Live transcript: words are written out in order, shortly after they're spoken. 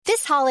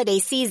holiday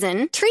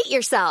season, treat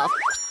yourself.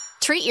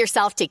 Treat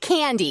yourself to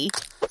candy.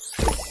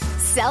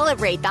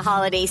 Celebrate the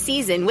holiday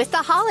season with the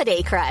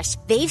Holiday Crush.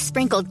 They've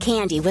sprinkled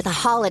candy with a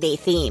holiday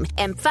theme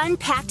and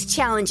fun-packed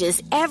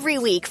challenges every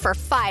week for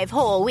 5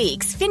 whole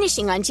weeks,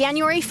 finishing on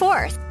January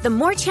 4th. The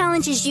more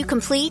challenges you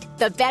complete,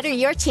 the better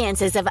your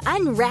chances of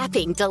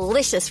unwrapping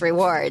delicious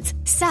rewards.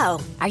 So,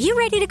 are you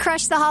ready to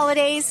crush the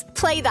holidays?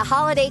 Play the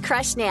Holiday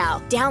Crush now.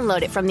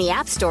 Download it from the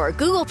App Store,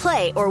 Google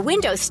Play, or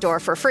Windows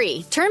Store for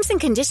free. Terms and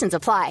conditions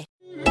apply.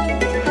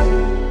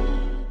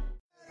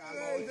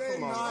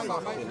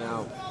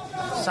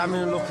 Sammy,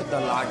 look at the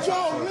lag.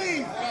 Joe,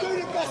 leave! Do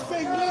the best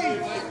thing,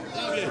 leave!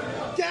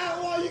 Get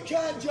out while you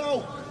can,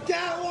 Joe! Get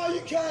out while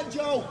you can,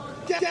 Joe!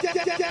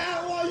 Get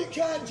out while you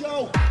can,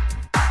 Joe!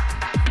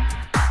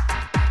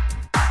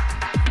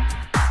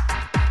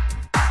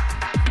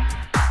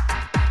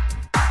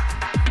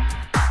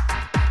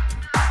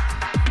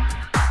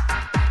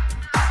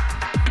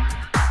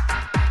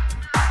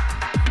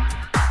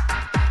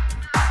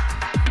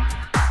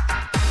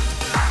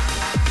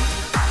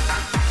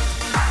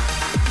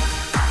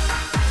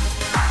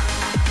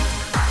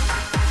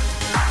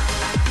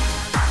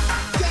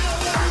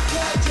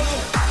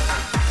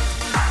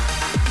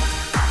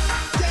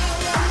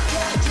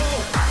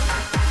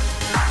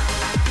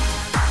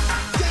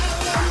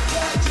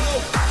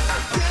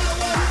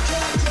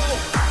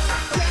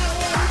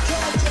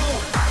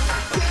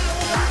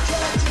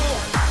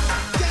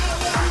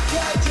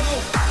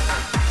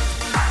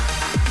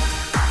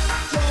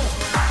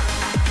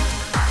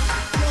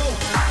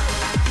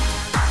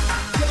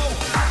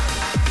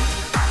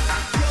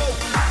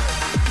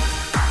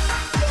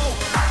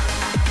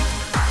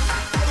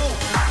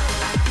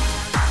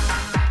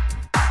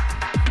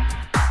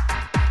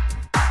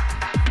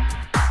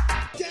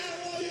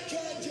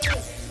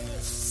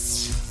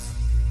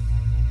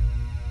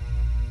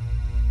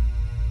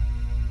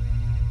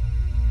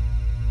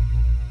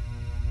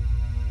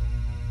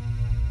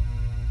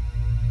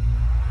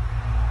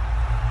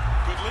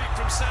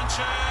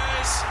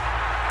 Sanchez,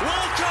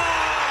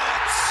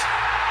 Walcott!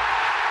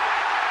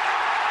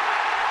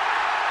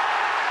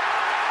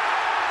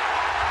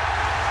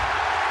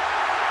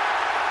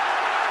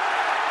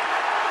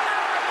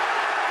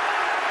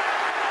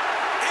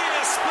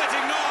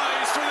 Ear-splitting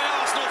noise from the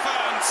Arsenal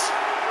fans.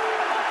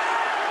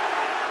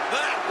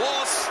 That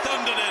was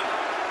thundered in.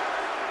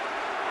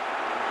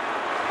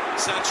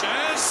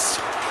 Sanchez.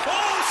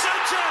 Oh,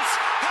 Sanchez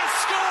has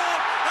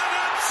scored an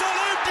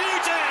absolute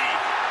beauty.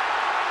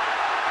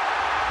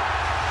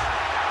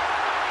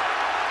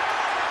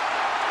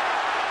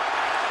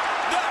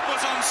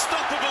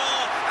 Unstoppable,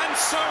 and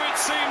so it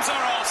seems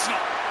are Arsenal.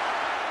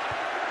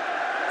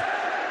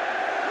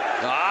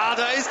 Ah,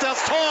 da ist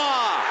das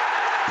Tor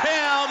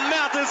per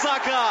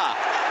Mertesacker.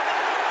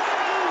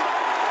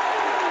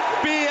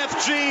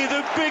 BFG,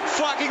 the big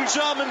fucking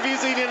German, wie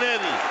sie ihn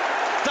nennen.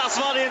 Das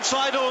war die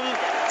Entscheidung.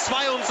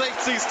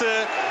 62.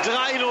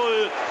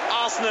 3-0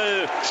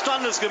 Arsenal,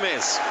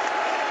 standesgemäß.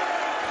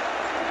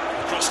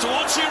 Cross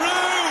towards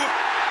Giroud.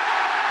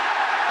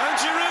 And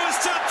Giroud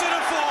has tapped in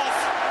a fourth.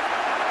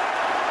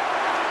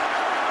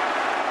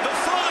 The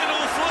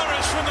final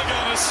flourish from the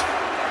Gunners.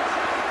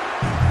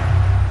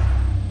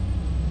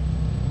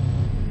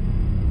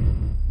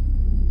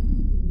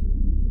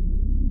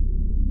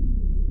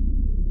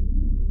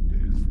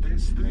 Is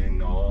this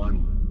thing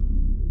on?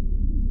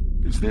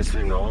 Is this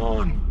thing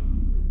on?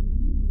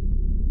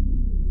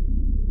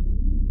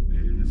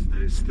 Is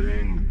this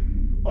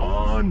thing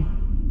on?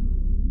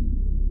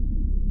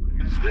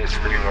 Is this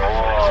thing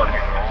on?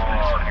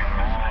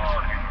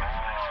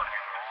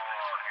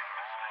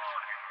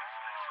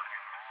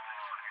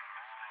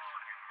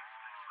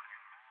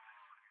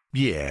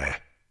 Yeah,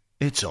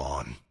 it's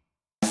on.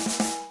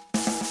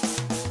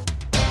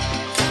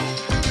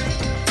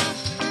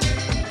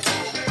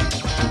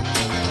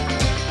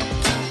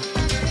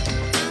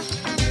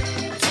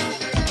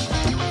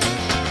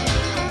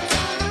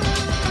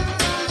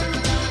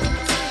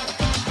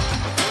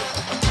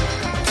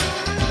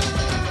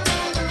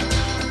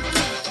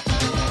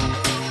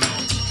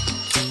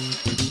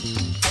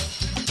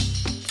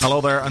 Hello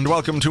there and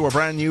welcome to a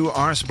brand new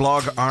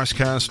Arseblog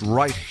Arsecast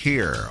right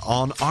here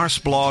on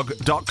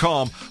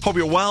arseblog.com. Hope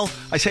you're well.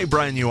 I say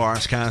brand new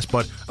Arsecast,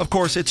 but of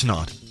course it's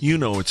not. You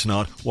know it's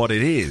not. What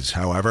it is,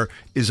 however,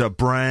 is a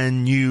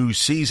brand new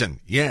season.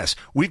 Yes,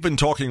 we've been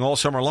talking all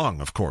summer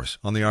long, of course,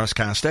 on the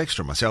Arsecast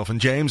Extra. Myself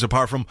and James,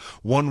 apart from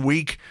 1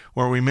 week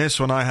where we missed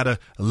when I had a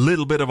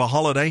little bit of a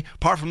holiday.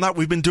 Apart from that,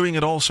 we've been doing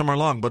it all summer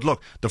long. But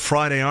look, the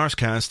Friday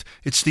Arsecast,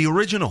 it's the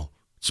original.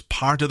 It's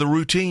part of the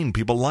routine.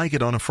 People like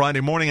it on a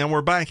Friday morning, and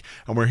we're back,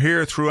 and we're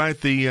here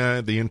throughout the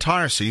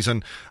entire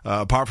season,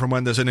 apart from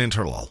when there's an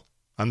interlull.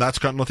 And that's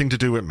got nothing to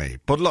do with me.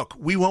 But look,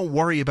 we won't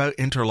worry about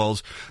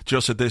interlulls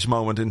just at this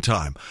moment in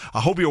time. I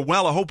hope you're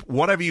well. I hope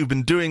whatever you've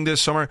been doing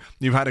this summer,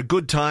 you've had a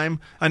good time.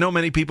 I know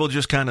many people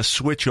just kind of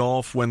switch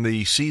off when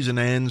the season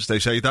ends. They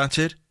say, that's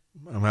it.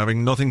 I'm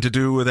having nothing to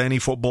do with any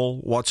football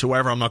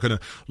whatsoever. I'm not going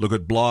to look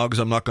at blogs.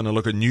 I'm not going to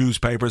look at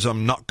newspapers.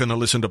 I'm not going to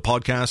listen to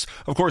podcasts.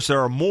 Of course,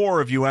 there are more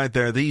of you out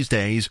there these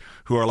days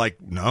who are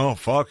like, no,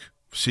 fuck,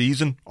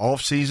 season,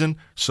 off season,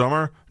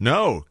 summer.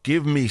 No,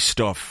 give me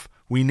stuff.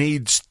 We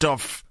need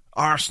stuff.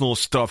 Arsenal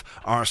stuff,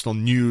 Arsenal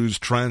news,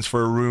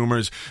 transfer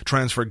rumours,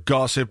 transfer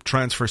gossip,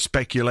 transfer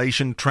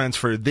speculation,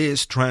 transfer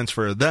this,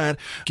 transfer that.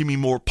 Give me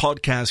more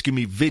podcasts, give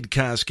me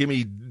vidcasts, give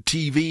me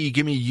TV,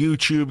 give me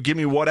YouTube, give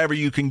me whatever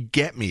you can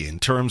get me in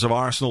terms of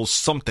Arsenal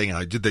something.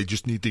 They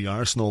just need the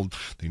Arsenal,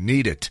 they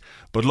need it.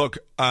 But look,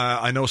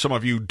 I know some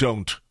of you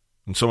don't.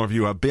 And some of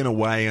you have been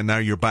away and now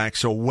you're back,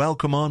 so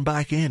welcome on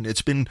back in.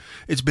 It's been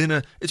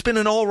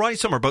an all right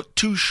summer, but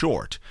too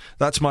short.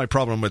 That's my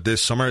problem with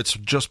this summer. It's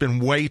just been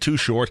way too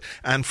short.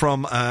 And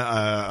from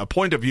a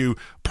point of view,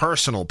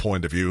 personal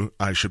point of view,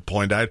 I should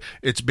point out,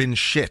 it's been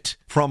shit.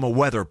 From a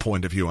weather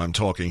point of view, I'm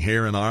talking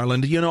here in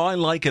Ireland. You know, I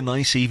like a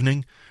nice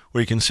evening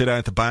where you can sit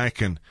out the back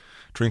and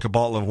drink a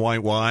bottle of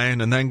white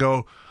wine and then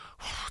go,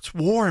 oh, it's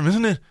warm,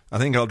 isn't it? I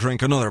think I'll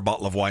drink another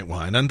bottle of white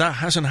wine. And that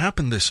hasn't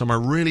happened this summer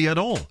really at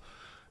all.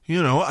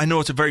 You know, I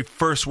know it's a very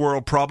first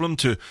world problem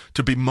to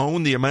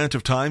bemoan the amount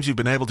of times you've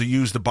been able to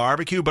use the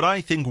barbecue, but I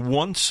think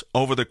once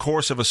over the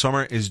course of a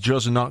summer is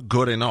just not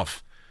good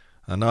enough.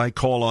 And I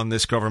call on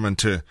this government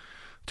to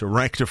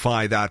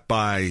rectify that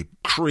by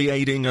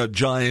creating a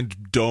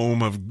giant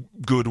dome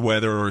of good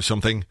weather or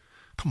something.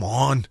 Come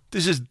on,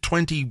 this is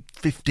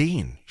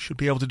 2015. You should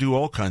be able to do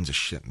all kinds of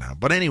shit now.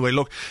 But anyway,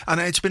 look,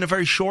 and it's been a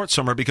very short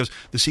summer because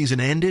the season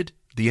ended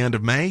at the end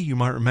of May, you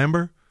might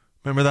remember.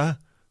 Remember that?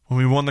 When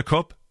we won the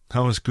cup?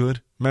 That was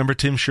good. Remember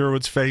Tim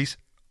Sherwood's face?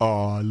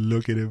 Oh,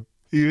 look at him.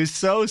 He was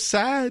so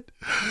sad.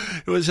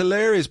 It was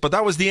hilarious. But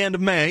that was the end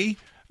of May.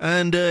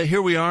 And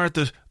here we are at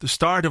the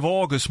start of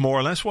August, more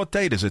or less. What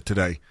date is it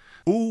today?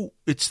 Oh,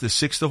 it's the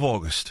 6th of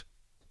August.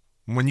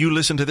 When you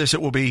listen to this,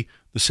 it will be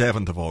the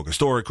 7th of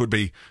August. Or it could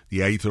be the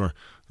 8th or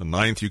the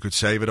 9th. You could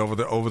save it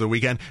over the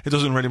weekend. It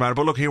doesn't really matter.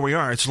 But look, here we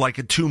are. It's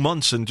like 2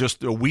 months and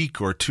just a week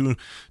or two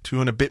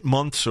and a bit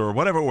months or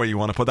whatever way you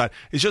want to put that.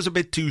 It's just a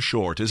bit too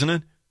short, isn't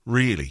it?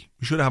 Really.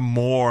 We should have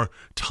more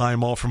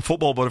time off from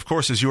football, but of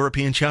course there's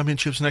European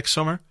Championships next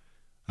summer.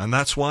 And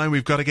that's why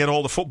we've got to get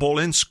all the football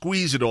in,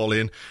 squeeze it all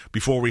in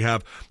before we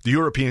have the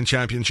European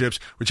Championships,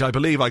 which I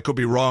believe, I could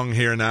be wrong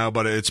here now,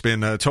 but it's been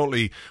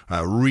totally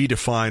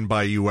redefined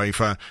by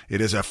UEFA.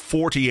 It is a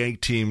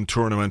 48-team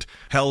tournament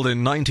held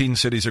in 19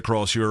 cities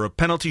across Europe.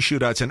 Penalty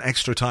shootouts and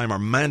extra time are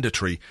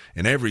mandatory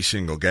in every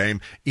single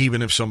game,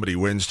 even if somebody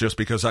wins, just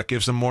because that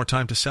gives them more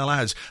time to sell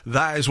ads.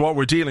 That is what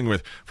we're dealing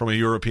with from a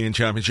European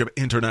Championship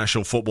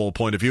international football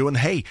point of view. And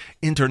hey,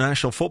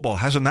 international football,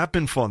 hasn't that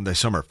been fun this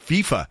summer?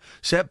 FIFA,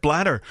 Sepp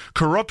Blatter,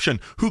 corruption.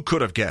 Who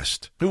could have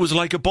guessed? It was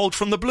like a bolt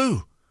from the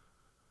blue.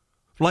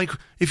 Like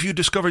if you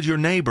discovered your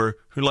neighbour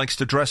who likes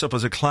to dress up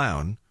as a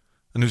clown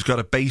and who's got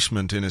a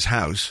basement in his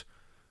house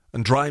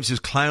and drives his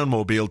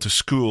clownmobile to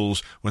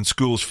schools when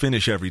schools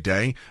finish every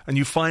day, and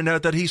you find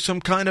out that he's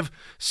some kind of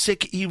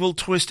sick, evil,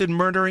 twisted,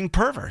 murdering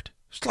pervert.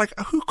 It's like,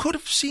 who could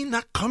have seen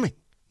that coming?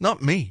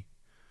 Not me.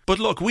 But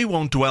look, we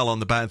won't dwell on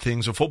the bad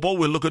things of football.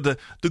 We'll look at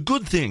the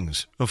good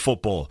things of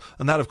football.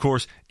 And that, of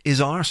course, is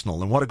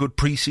Arsenal. And what a good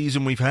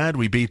pre-season we've had.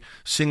 We beat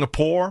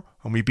Singapore,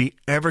 and we beat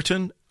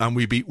Everton, and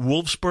we beat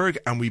Wolfsburg,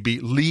 and we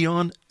beat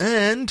Lyon,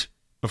 and,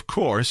 of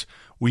course,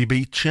 we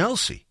beat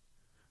Chelsea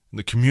in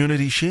the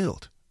Community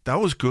Shield. That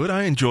was good.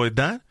 I enjoyed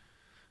that.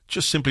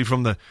 Just simply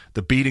from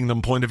the beating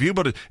them point of view,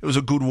 but it was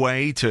a good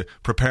way to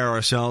prepare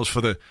ourselves for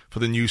the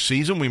new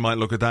season. We might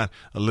look at that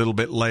a little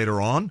bit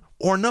later on,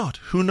 or not.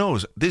 Who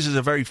knows? This is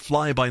a very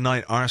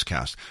fly-by-night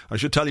Arsecast. I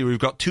should tell you, we've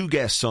got 2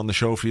 guests on the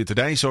show for you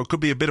today, so it could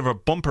be a bit of a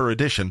bumper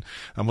edition,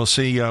 and we'll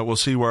see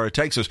where it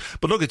takes us.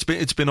 But look,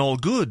 it's been all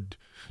good.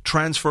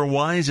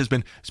 Transfer-wise, it's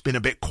been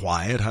a bit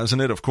quiet,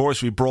 hasn't it? Of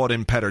course, we brought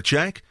in Petr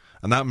Cech,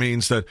 and that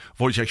means that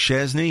Wojciech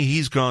Szczesny,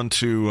 he's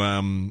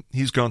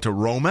gone to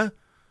Roma.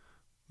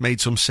 Made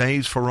some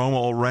saves for Roma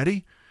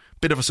already.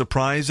 Bit of a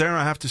surprise there,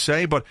 I have to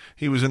say, but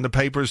he was in the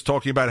papers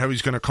talking about how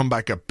he's going to come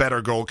back a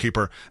better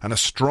goalkeeper and a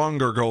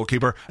stronger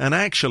goalkeeper. And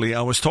actually,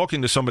 I was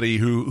talking to somebody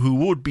who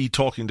would be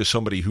talking to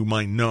somebody who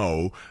might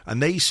know,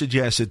 and they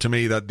suggested to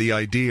me that the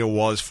idea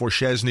was for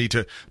Szczesny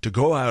to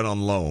go out on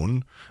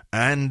loan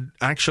and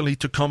actually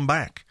to come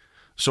back.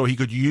 So he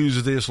could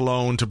use this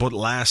loan to put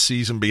last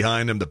season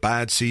behind him, the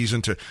bad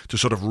season, to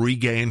sort of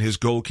regain his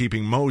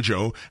goalkeeping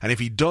mojo. And if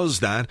he does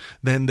that,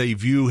 then they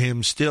view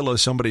him still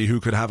as somebody who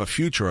could have a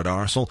future at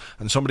Arsenal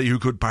and somebody who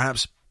could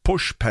perhaps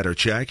push Petr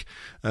Cech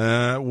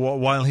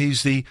while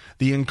he's the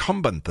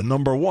incumbent, the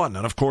number one.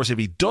 And of course, if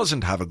he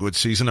doesn't have a good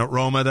season at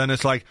Roma, then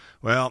it's like,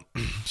 well,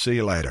 see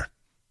you later.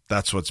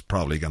 That's what's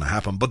probably going to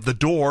happen. But the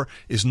door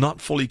is not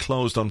fully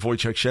closed on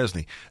Wojciech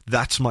Szczesny.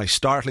 That's my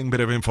startling bit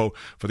of info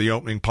for the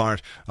opening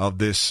part of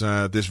this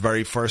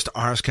very first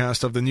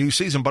Arsecast of the new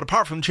season. But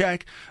apart from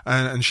Cech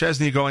and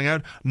Szczesny going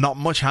out, not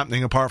much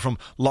happening apart from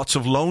lots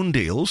of loan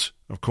deals.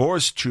 Of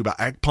course, Chuba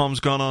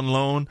Akpom's gone on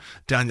loan.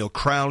 Daniel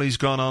Crowley's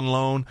gone on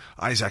loan.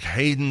 Isaac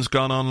Hayden's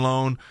gone on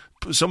loan.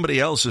 somebody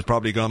else has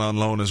probably gone on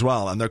loan as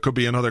well, and there could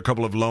be another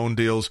couple of loan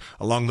deals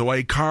along the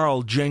way.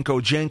 Carl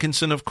Jenko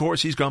Jenkinson, of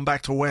course, he's gone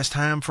back to West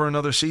Ham for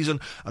another season.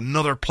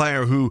 Another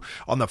player who,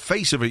 on the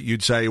face of it,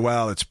 you'd say,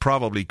 well, it's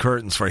probably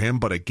curtains for him,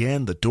 but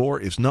again, the door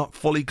is not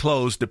fully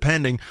closed,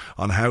 depending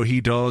on how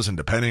he does and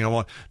depending on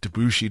what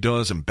Debussy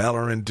does and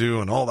Bellerin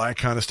do and all that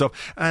kind of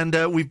stuff. And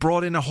we've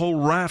brought in a whole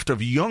raft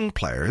of young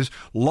players,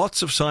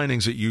 lots of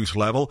signings at youth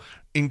level,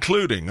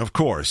 including, of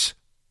course,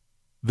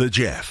 the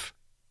Jeff.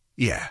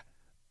 Yeah.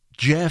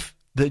 Jeff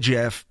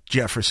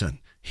Jefferson.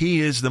 He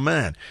is the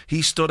man.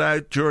 He stood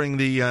out during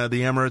the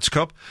Emirates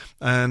Cup,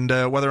 and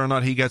whether or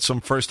not he gets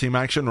some first-team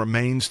action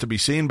remains to be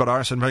seen, but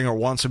Arsene Wenger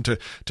wants him to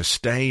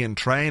stay and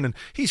train, and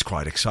he's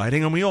quite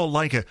exciting, and we all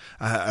like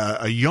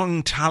a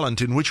young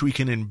talent in which we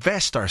can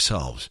invest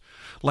ourselves.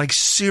 Like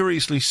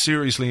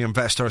seriously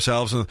invest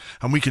ourselves, and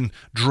we can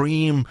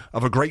dream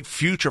of a great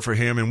future for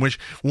him in which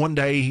one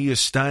day he is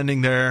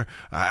standing there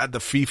at the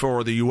FIFA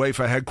or the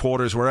UEFA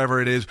headquarters,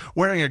 wherever it is,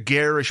 wearing a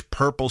garish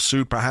purple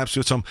suit, perhaps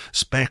with some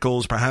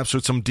speckles, perhaps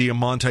with some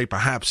diamante,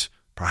 perhaps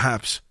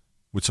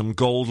with some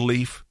gold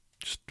leaf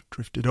just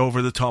drifted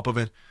over the top of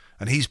it,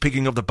 and he's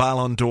picking up the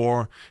Ballon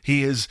d'Or.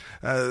 He is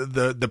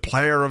the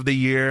player of the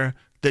year,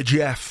 the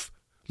Jeff.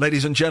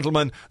 Ladies and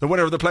gentlemen, the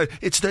winner of the play,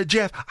 it's the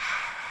Jeff.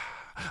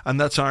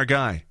 And that's our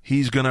guy.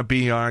 He's going to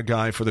be our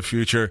guy for the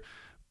future.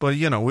 But,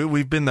 you know,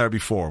 we've been there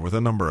before with a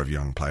number of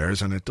young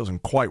players, and it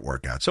doesn't quite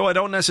work out. So I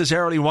don't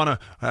necessarily want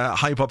to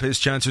hype up his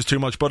chances too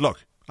much. But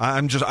look,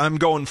 I'm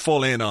going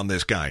full in on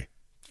this guy.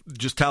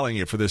 Just telling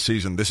you for this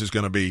season, he's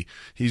going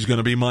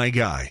to be my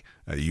guy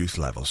at youth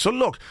level. So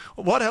look,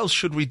 what else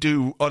should we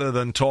do other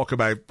than talk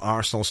about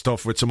Arsenal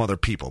stuff with some other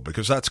people?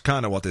 Because that's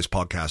kind of what this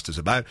podcast is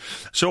about.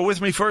 So with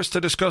me first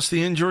to discuss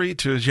the injury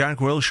to Jack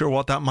Wilshere,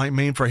 what that might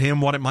mean for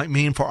him, what it might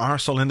mean for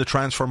Arsenal in the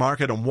transfer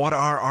market, and what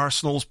are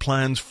Arsenal's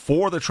plans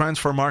for the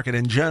transfer market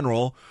in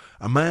general,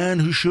 a man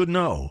who should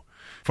know.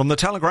 From The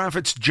Telegraph,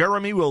 it's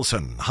Jeremy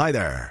Wilson. Hi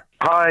there.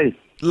 Hi.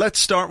 Let's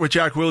start with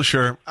Jack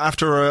Wilshere.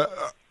 After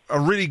a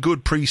really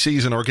good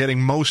pre-season, or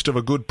getting most of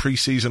a good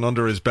pre-season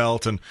under his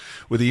belt, and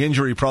with the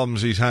injury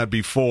problems he's had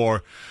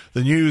before,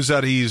 the news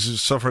that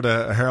he's suffered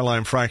a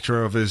hairline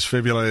fracture of his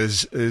fibula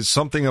is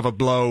something of a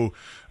blow,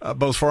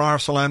 both for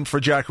Arsenal and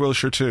for Jack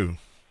Wilshere too.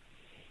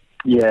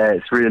 Yeah,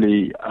 it's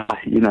really,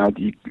 you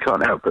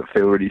can't help but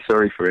feel really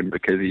sorry for him,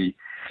 because he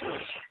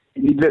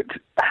looked,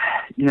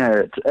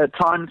 at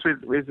times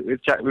with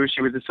Jack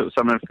Wilshere, with the sort of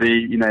some of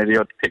the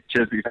odd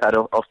pictures we've had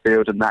off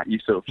field and that, you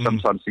sort of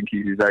sometimes think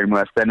he's his own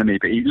worst enemy.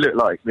 But he looked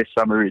like this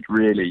summer he'd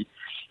really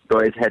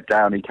got his head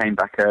down. He came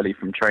back early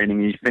from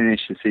training. He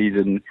finished the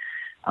season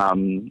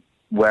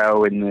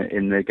well in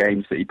the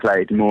games that he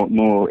played,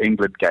 more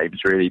England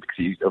games really, because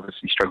he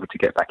obviously struggled to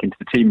get back into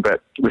the team.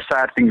 But the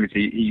sad thing was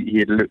he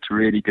had looked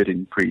really good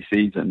in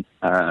pre-season.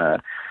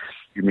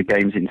 In the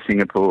games in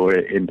Singapore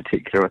in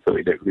particular, I thought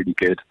he looked really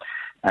good.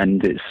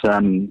 And it's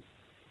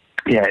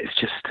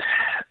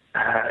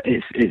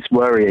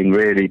worrying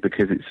really,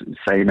 because it's the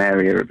same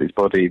area of his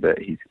body that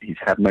he's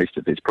had most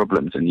of his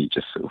problems, and you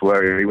just sort of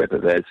worry whether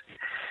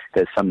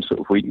there's some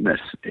sort of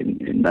weakness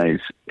in those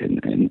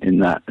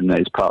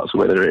parts, or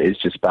whether it is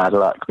just bad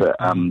luck. But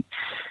sort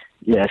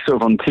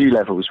of on two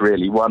levels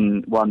really.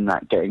 One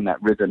that getting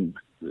that rhythm,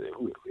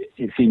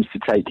 it seems to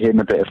take him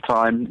a bit of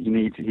time.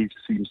 He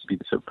seems to be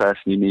the sort of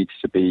person who needs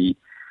to be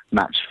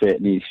match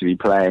fit, needs to be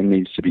playing,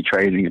 needs to be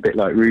training, a bit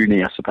like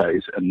Rooney, I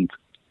suppose. And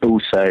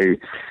also,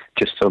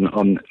 just on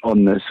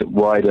the sort of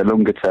wider,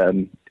 longer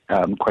term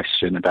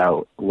question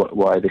about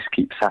why this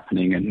keeps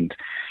happening, and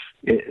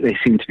they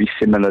seem to be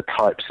similar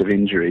types of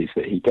injuries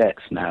that he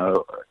gets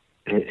now.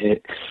 We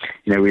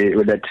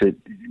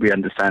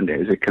understand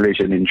it as a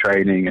collision in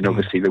training, and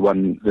obviously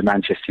the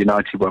Manchester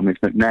United one with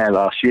McNair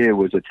last year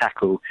was a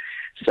tackle,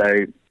 so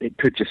it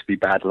could just be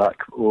bad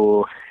luck,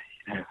 or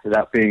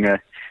without being a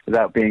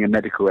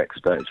medical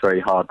expert, it's very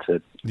hard to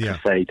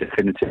say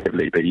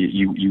definitively. But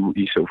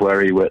you sort of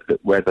worry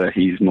whether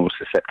he's more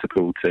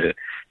susceptible to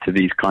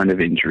these kind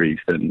of injuries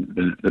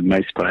than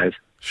most players.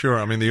 Sure,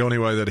 I mean, the only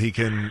way that he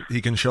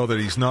can show that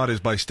he's not is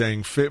by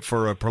staying fit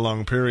for a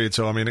prolonged period.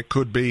 So, I mean, it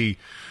could be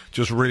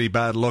just really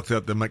bad luck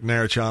that the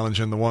McNair challenge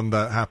and the one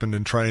that happened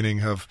in training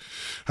have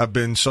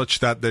been such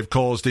that they've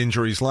caused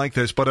injuries like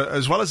this. But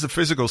as well as the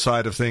physical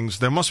side of things,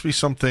 there must be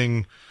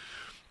something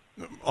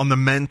on the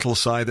mental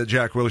side that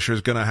Jack Wilshere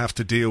is going to have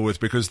to deal with,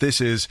 because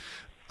this is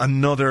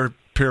another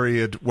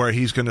period where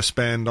he's going to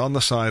spend on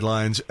the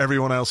sidelines.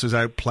 Everyone else is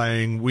out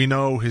playing. We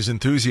know his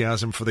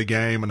enthusiasm for the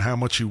game and how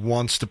much he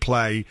wants to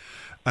play.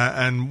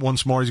 And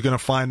once more, he's going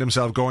to find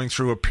himself going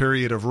through a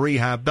period of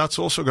rehab. That's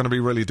also going to be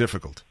really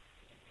difficult.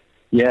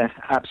 Yeah,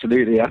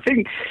 absolutely. I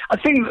think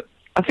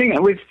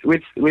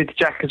with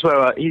Jack as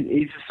well,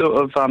 he's a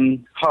sort of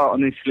heart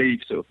on his sleeve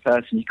sort of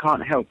person. You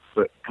can't help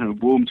but kind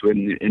of warm to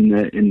him in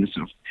the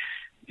sort of,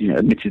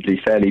 admittedly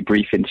fairly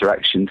brief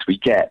interactions we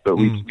get, but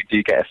we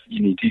do get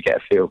a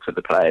feel for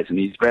the players, and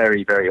he's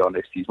very, very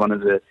honest. He's one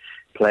of the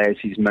players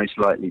who's most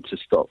likely to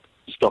stop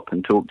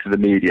and talk to the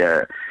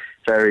media.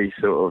 Very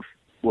sort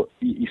of,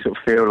 you sort of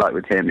feel like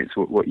with him, it's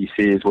what you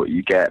see is what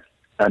you get,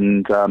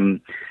 and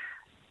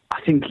I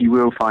think you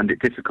will find it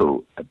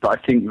difficult. But I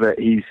think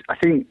he's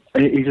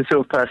a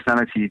sort of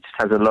personality who just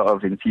has a lot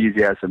of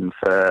enthusiasm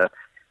for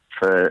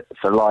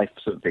life,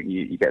 sort of thing.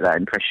 You get that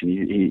impression.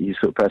 He's the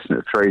sort of person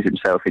that throws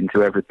himself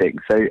into everything.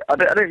 So I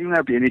don't think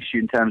there'll be an issue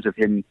in terms of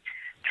him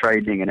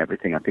training and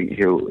everything. I think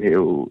he'll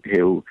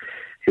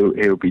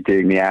be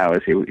doing the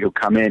hours. He'll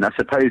come in. I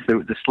suppose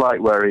the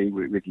slight worry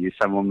with you,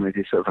 someone with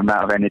his sort of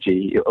amount of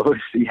energy,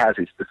 obviously has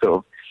is the sort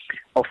of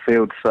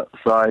off-field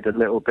side a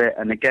little bit.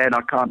 And again,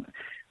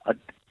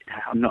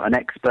 I'm not an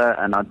expert,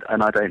 and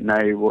I don't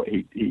know what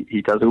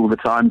he does all the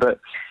time, but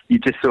you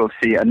just sort of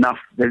see enough.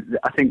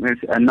 I think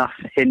there's enough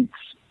hints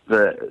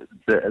that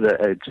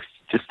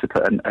just to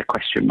put a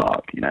question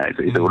mark,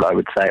 is all I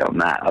would say on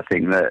that. I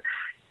think that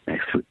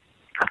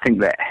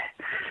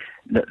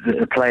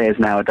the players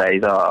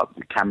nowadays are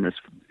cameras.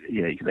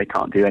 They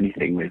can't do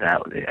anything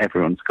without.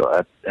 Everyone's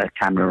got a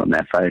camera on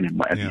their phone and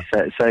whatever.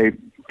 Yeah. So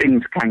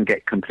things can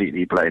get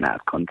completely blown out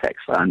of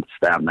context. I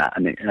understand that,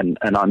 and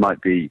I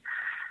might be.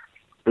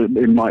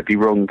 It might be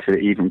wrong to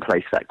even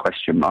place that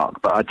question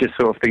mark, but I just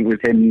sort of think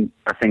with him,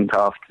 I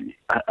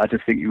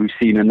just think we've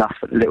seen enough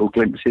little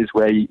glimpses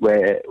where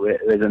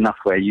there's enough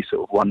where you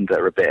sort of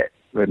wonder a bit,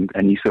 and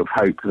you sort of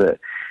hope that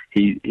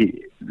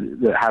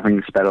that having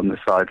a spell on the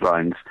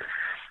sidelines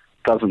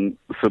doesn't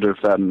sort of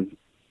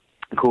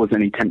cause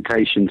any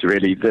temptations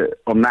really that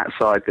on that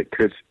side that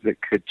could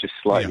just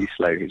slightly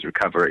slow his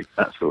recovery.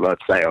 That's all I'd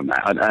say on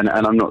that. And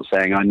I'm not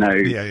saying I know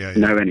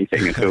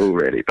anything at all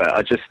really, but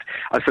I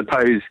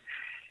suppose.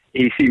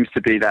 He seems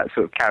to be that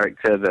sort of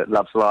character that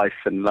loves life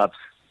and loves,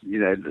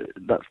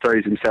 that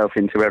throws himself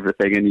into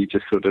everything. And you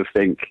just sort of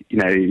think,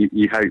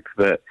 you hope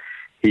that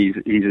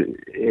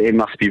it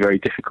must be very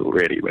difficult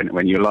really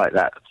when you're like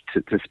that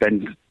to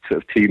spend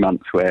sort of 2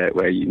 months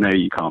where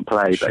you can't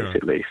play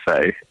basically.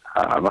 So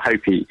I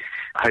hope he's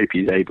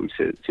able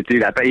to do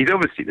that. But he's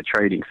obviously the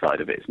training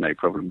side of it is no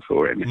problem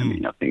for him. I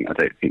mean, I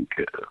don't think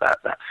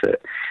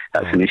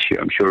that's an issue.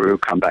 I'm sure he'll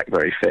come back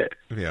very fit.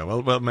 Yeah,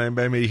 well,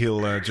 maybe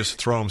he'll just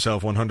throw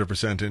himself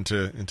 100%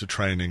 into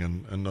training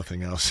and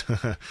nothing else.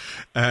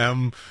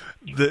 The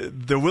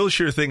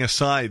Wilshere thing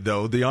aside,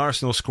 though, the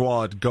Arsenal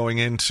squad going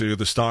into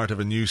the start of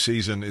a new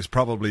season is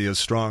probably as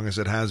strong as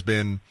it has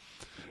been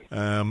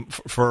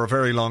for a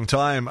very long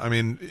time. I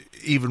mean,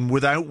 even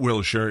without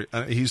Wilshere,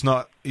 he's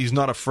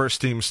not a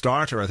first team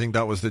starter. I think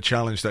that was the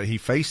challenge that he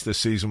faced this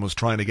season, was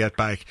trying to get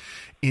back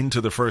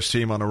into the first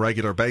team on a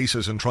regular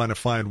basis and trying to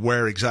find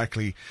where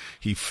exactly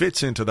he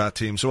fits into that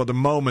team. So at the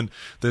moment,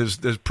 there's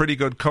pretty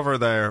good cover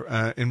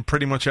there in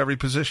pretty much every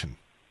position.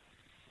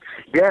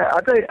 Yeah,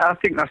 I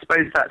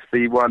suppose that's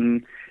the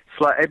one.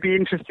 It'd be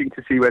interesting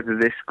to see whether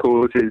this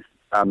causes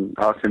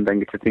Arsene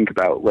Wenger to think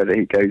about whether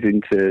he gets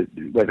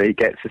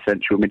a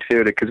central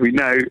midfielder, because we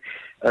know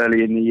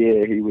early in the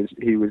year he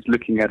was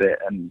looking at it,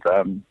 and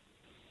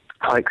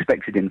I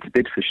expected him to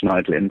bid for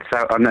Schneiderlin.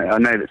 So I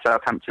know that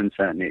Southampton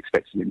certainly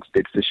expected him to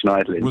bid for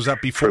Schneiderlin. Was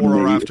that before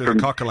or after the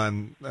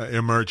Coquelin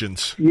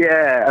emergence?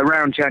 Yeah,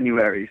 around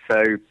January.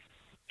 So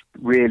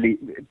really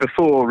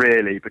before,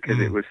 really, because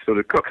it was sort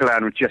of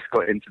Coquelin had just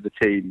got into the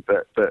team,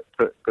 but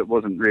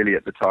wasn't really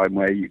at the time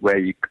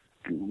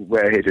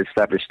where he'd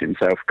established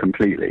himself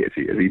completely as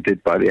he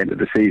did by the end of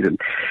the season.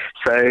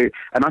 So,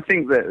 and I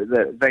think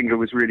that Wenger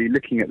was really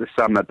looking at the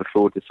summer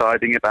before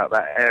deciding about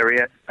that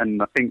area.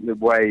 And I think the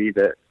way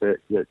that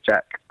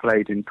Jack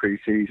played in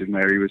pre-season,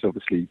 where he was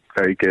obviously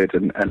very good,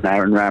 and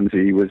Aaron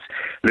Ramsey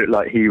looked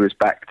like he was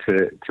back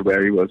to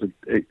where he was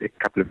a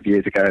couple of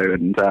years ago,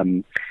 and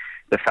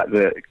the fact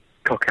that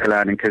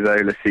Coquelin and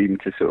Cazorla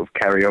seemed to sort of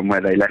carry on where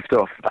they left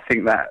off. I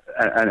think that,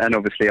 and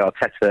obviously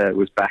Arteta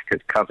was back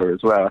at cover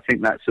as well. I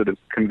think that sort of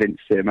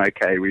convinced him,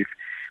 okay,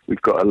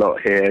 we've got a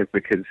lot here,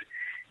 because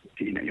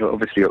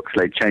obviously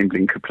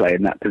Oxlade-Chamberlain could play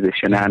in that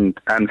position, and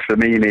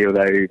Flamini,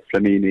 although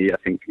Flamini, I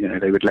think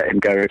they would let him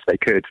go if they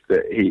could,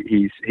 but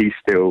he's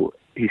still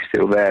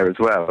there as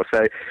well.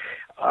 So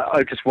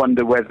I just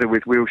wonder whether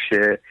with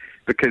Wilshere,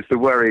 because the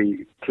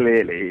worry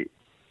clearly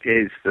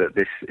is that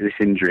this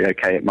injury,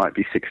 okay, it might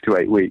be 6 to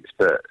 8 weeks,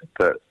 but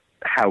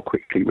how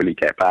quickly will he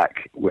get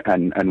back,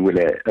 and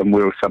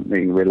will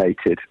something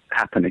related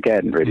happen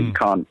again? Really, you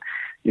can't.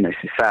 It's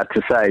sad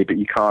to say, but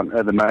you can't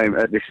at the moment,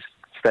 at this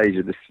stage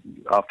of this,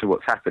 after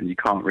what's happened, you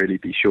can't really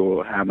be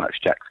sure how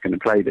much Jack's going to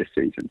play this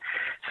season.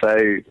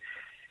 So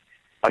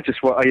I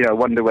just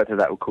wonder whether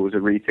that will cause a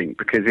rethink,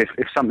 because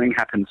if something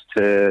happens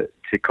to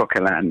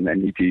Coquelin,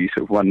 then you do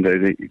sort of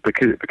wonder,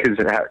 because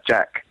of how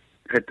Jack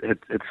had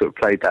sort of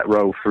played that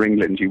role for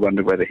England, you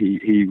wonder whether he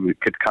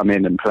could come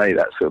in and play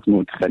that sort of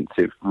more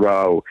defensive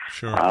role.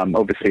 Sure.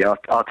 Obviously,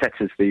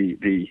 Arteta's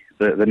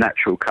the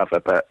natural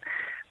cover, but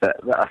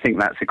I think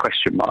that's a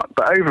question mark.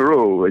 But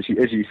overall, as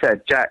you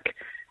said, Jack,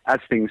 as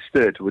things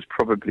stood, was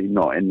probably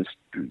not in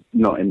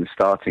the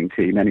starting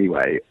team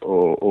anyway,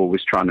 or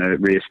was trying to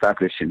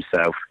re-establish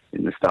himself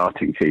in the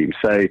starting team.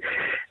 So,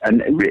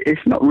 and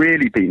it's not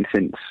really been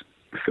since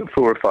sort of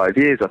 4 or 5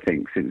 years, I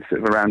think, since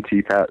sort of around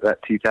that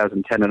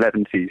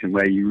 2010-11 season,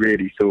 where you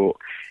really thought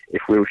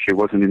if Wilshere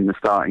wasn't in the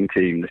starting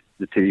team,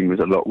 the team was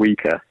a lot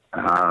weaker.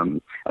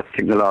 I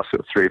think the last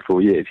sort of 3 or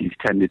 4 years he's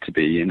tended to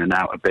be in and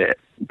out a bit,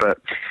 but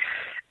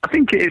I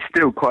think it is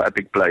still quite a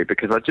big blow,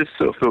 because I just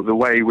sort of thought the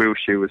way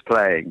Wilshere was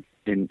playing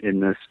in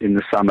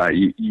the summer,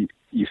 you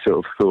sort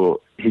of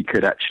thought he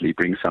could actually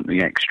bring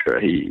something extra.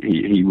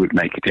 He would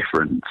make a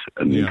difference,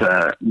 and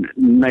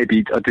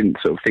maybe I didn't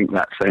sort of think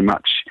that so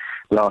much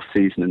last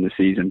season and the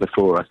season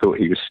before. I thought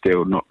he was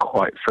still not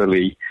quite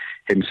fully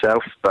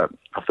himself, but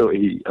I thought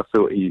he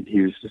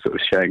was sort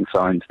of showing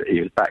signs that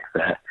he was back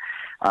there.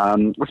 I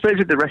suppose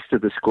with the rest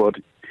of the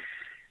squad,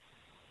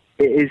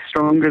 it is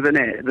stronger than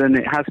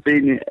it has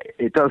been.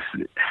 It does.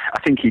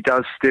 I think he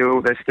does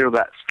still. There's still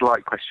that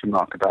slight question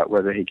mark about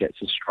whether he gets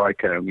a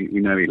striker. We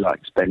know he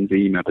likes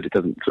Benzema, but it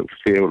doesn't sort of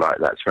feel like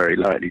that's very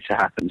likely to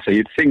happen. So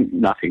you'd think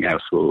nothing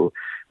else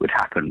would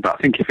happen. But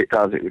I think if it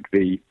does, it would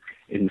be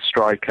in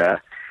striker,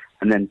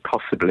 and then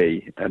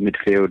possibly a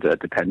midfielder,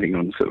 depending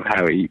on sort of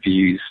how he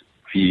views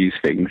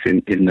things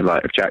in the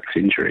light of Jack's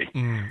injury.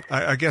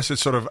 I guess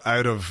it's sort of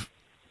out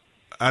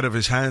of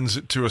his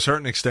hands to a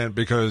certain extent,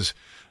 because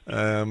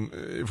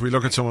if we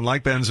look at someone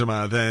like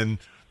Benzema, then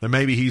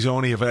maybe he's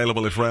only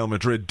available if Real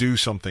Madrid do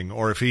something,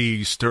 or if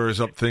he stirs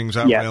up things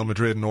at Real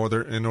Madrid in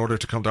order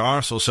to come to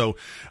Arsenal. So,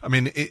 I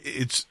mean,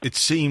 it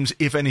seems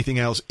if anything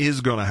else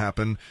is going to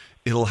happen,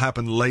 it'll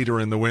happen later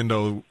in the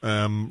window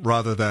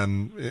rather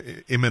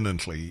than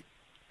imminently.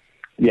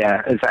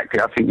 Yeah, exactly.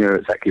 I think you're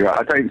exactly right.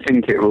 I don't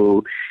think it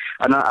will,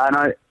 and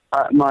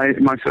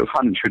my sort of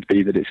hunch would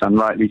be that it's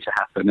unlikely to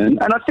happen, and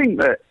I think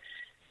that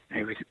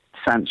with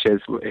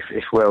Sanchez,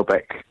 if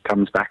Welbeck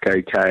comes back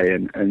okay,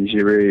 and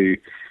Giroud,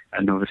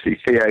 and obviously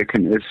Theo,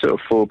 there's sort of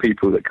 4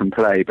 people that can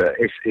play, but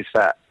if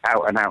that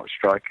out and out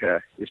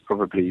striker is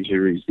probably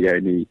Giroud's the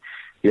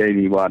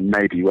only one.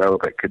 Maybe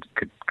Welbeck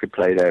could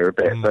play there a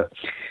bit, but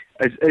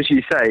as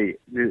you say,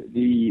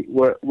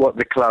 what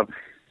the club,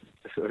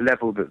 the sort of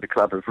level that the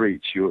club have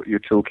reached, you're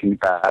talking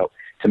about,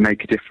 to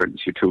make a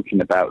difference, you're talking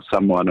about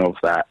someone of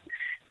that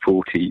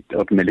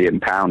 £40-odd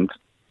million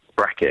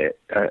bracket,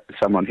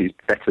 someone who's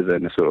better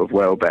than a sort of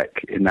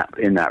Welbeck in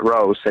that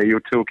role. So you're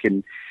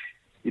talking,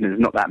 there's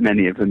not that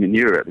many of them in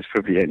Europe. There's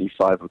probably only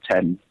 5 or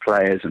 10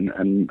 players,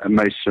 and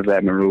most of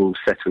them are all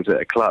settled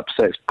at a club.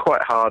 So it's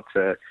quite hard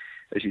to,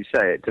 as you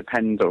say, it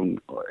depends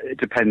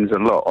a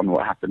lot on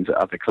what happens at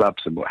other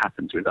clubs and what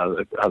happens with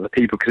other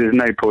people, because there's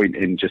no point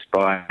in just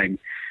buying,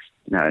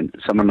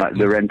 someone like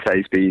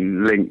Llorente's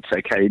been linked.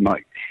 Okay,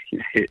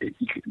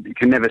 you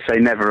can never say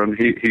never on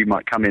who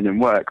might come in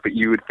and work, but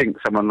you would think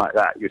someone like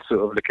that, you'd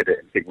sort of look at it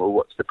and think, well,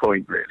 what's the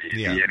point really?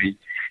 Yeah.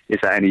 Is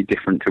that any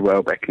different to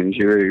Welbeck and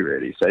Giroud,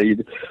 really? So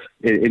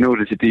in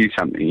order to do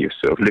something, you're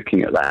sort of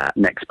looking at that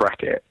next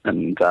bracket,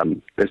 and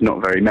there's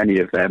not very many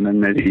of them,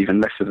 and there's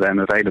even less of them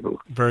available.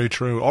 Very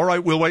true. All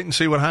right, we'll wait and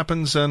see what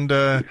happens, and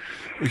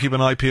we keep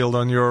an eye peeled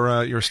on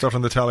your stuff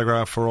in the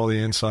Telegraph for all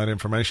the inside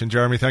information.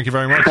 Jeremy, thank you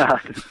very much.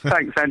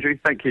 Thanks, Andrew.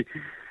 Thank you.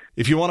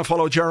 If you want to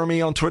follow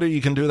Jeremy on Twitter,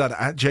 you can do that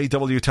at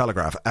JW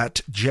Telegraph,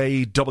 at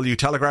JW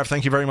Telegraph.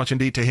 Thank you very much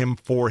indeed to him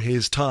for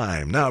his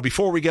time. Now,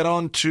 before we get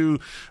on to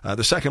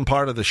the second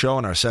part of the show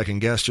and our second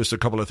guest, just a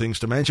couple of things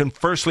to mention.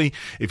 Firstly,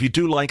 if you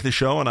do like the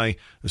show, and I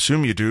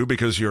assume you do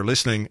because you're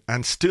listening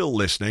and still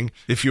listening,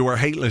 if you were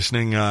hate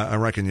listening, I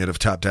reckon you'd have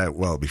tapped out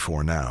well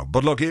before now.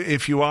 But look,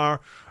 if you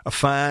are a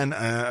fan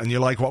and you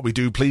like what we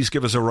do, please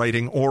give us a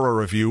rating or a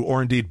review,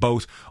 or indeed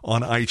both,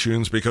 on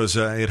iTunes, because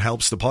it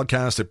helps the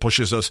podcast. It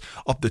pushes us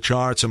up the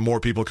charts and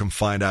more people can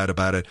find out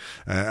about it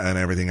and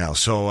everything else.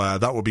 So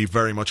that would be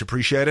very much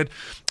appreciated.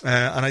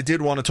 And I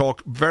did want to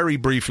talk very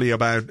briefly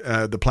about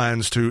the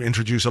plans to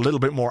introduce a little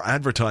bit more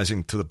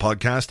advertising to the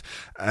podcast.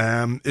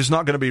 It's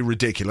not going to be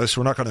ridiculous.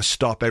 We're not going to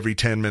stop every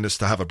 10 minutes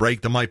to have a break.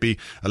 There might be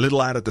a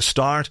little ad at the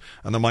start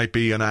and there might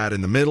be an ad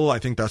in the middle. I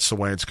think that's the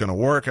way it's going to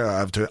work. I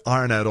have to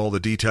iron out all the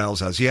details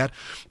as yet.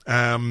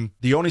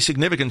 The only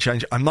significant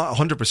change, I'm not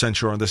 100%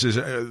 sure on this, is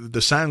the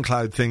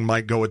SoundCloud thing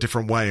might go a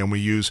different way and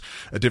we use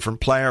a different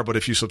player. But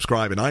if you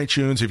subscribe in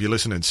iTunes, if you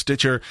listen in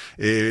Stitcher,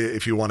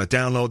 if you want to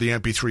download the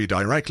MP3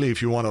 directly,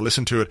 if you want to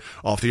listen to it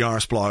off the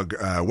Arseblog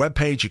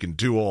webpage, you can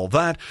do all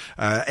that.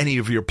 Any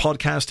of your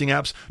podcasting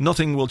apps,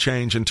 nothing will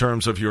change in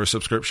terms of your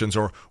subscriptions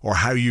or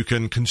how you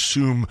can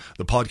consume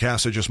the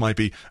podcast. There just might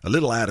be a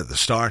little ad at the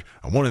start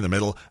and one in the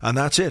middle, and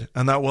that's it.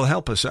 And that will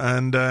help us.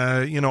 And,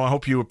 I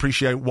hope you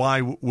appreciate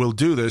why we'll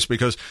do this,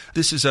 because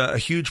this is a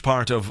huge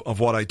part of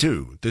what I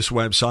do. This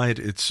website,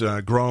 it's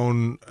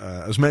grown,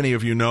 as many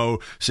of you know,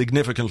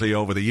 significantly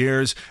over the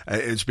years.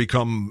 It's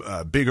become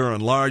bigger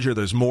and larger.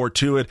 There's more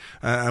to it.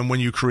 And when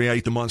you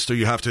create the monster,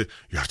 you have to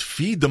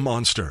feed the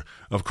monster,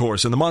 of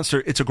course. And the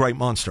monster, it's a great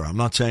monster. I'm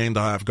not saying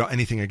that I've got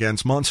anything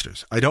against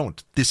monsters. I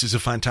don't. This is a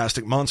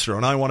fantastic monster,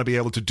 and I want to be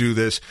able to do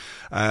this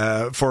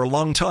for a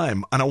long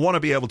time. And I want to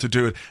be able to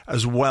do it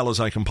as well as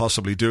I can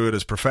possibly do it,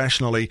 as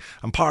professionally.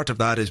 And part of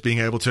that is being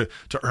able to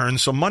earn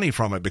some money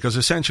from it, because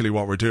essentially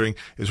what we're doing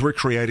is we're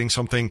creating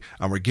something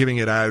and we're giving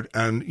it out,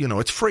 and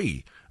it's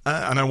free.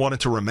 and I want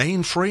it to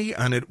remain free,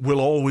 and it will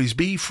always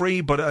be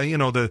free. But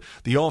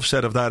the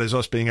offset of that is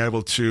us being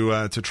able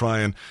to try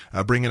and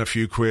bring in a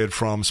few quid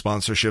from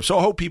sponsorship. So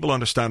I hope people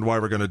understand why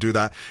we're going to do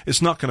that.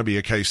 It's not going to be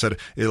a case that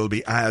it'll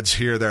be ads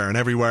here, there, and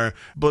everywhere.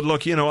 But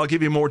look, I'll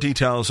give you more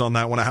details on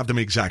that when I have them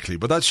exactly.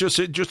 But that's just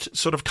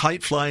sort of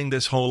kite flying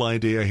this whole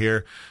idea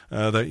here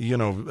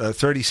that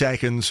 30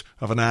 seconds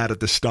of an ad at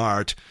the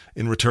start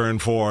in return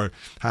for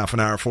half an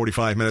hour,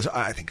 45 minutes.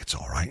 I think it's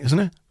all right, isn't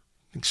it?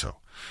 I think so.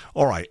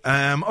 All right.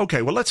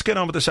 Okay, well, let's get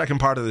on with the second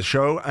part of the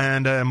show.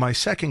 And my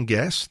second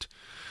guest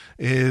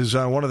is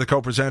one of the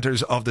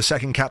co-presenters of the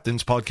Second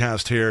Captains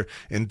podcast here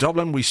in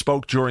Dublin. We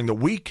spoke during the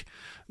week.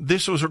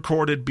 This was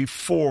recorded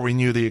before we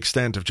knew the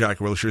extent of Jack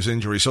Wilshere's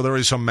injury, so there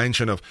is some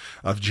mention of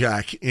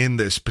Jack in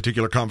this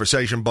particular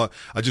conversation, but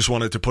I just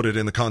wanted to put it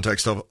in the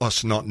context of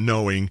us not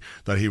knowing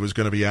that he was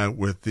going to be out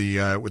with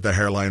the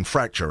hairline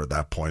fracture at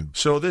that point.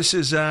 So this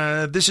is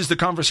the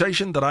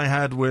conversation that I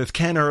had with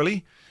Ken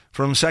Early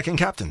from Second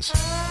Captains.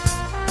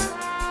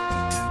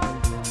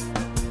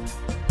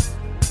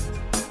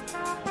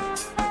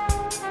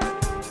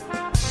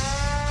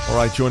 All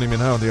right, joining me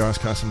now on the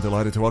Arsecast, I'm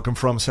delighted to welcome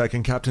from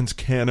Second Captains,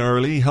 Ken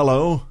Early.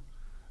 Hello,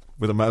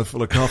 with a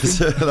mouthful of coffee.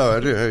 Hello,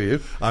 Andrew. How are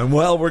you? I'm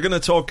well. We're going to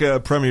talk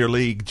Premier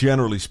League,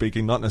 generally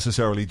speaking, not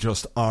necessarily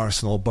just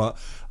Arsenal, but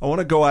I want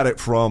to go at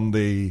it from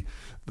the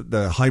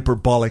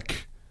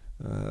hyperbolic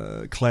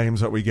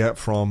claims that we get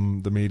from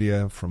the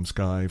media, from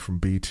Sky, from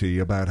BT,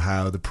 about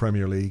how the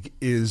Premier League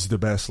is the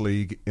best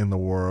league in the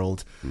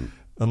world.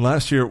 And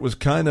last year it was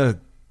kind of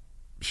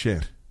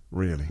shit.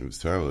 Really? It was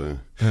terrible,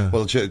 yeah.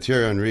 Well,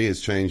 Thierry Henry has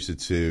changed it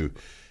to,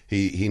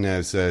 he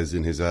now says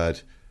in his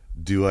ad,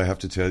 do I have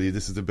to tell you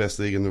this is the best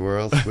league in the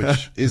world?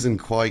 Which isn't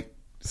quite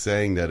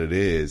saying that it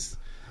is,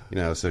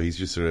 so he's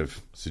just sort of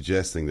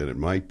suggesting that it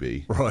might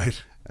be. Right.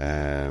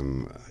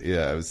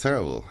 It was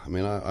terrible. I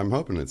mean, I'm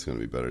hoping it's going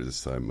to be better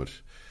this time, but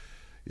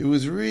it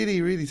was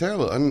really, really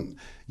terrible. And,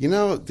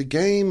 the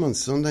game on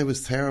Sunday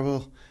was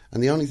terrible,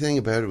 and the only thing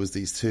about it was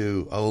these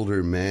two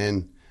older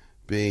men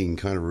being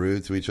kind of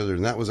rude to each other,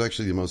 and that was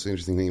actually the most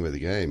interesting thing about the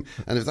game.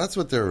 And if that's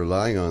what they're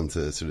relying on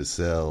to sort of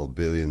sell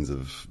billions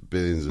of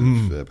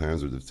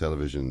pounds worth of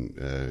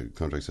television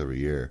contracts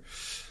every year,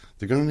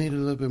 they're going to need a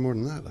little bit more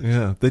than that.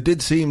 Yeah, they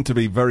did seem to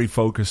be very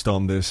focused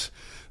on this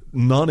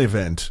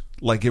non-event.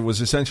 Like, it was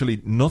essentially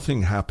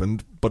nothing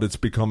happened, but it's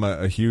become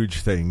a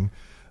huge thing.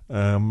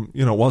 It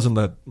wasn't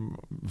that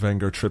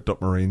Wenger tripped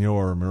up Mourinho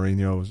or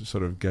Mourinho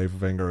sort of gave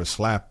Wenger a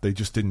slap. They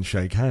just didn't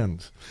shake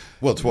hands.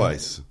 Well,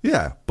 twice.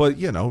 Yeah, but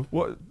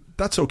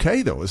that's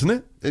okay though, isn't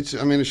it?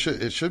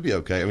 It should be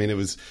okay. I mean,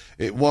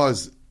 it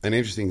was an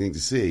interesting thing to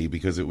see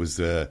because it was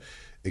it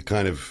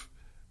kind of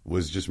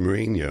was just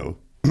Mourinho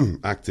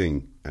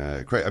acting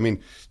crazy. I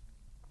mean,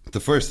 the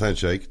first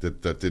handshake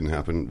that didn't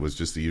happen was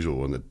just the usual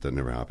one that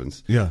never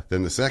happens. Yeah.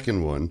 Then the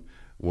second one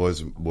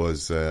was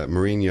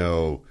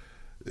Mourinho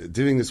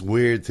doing this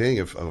weird thing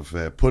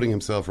of putting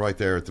himself right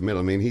there at the middle.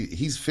 I mean,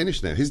 he's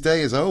finished now. His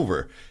day is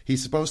over.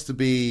 He's supposed to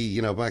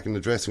be, back in the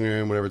dressing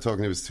room, whatever,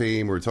 talking to his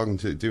team or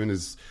doing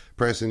his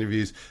press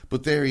interviews.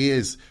 But there he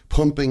is,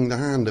 pumping the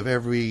hand of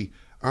every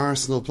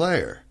Arsenal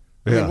player.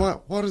 I mean,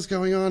 what is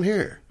going on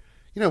here?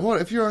 What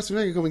if you're Arsene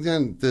Wenger coming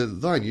down the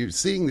line, you're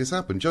seeing this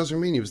happen. Jose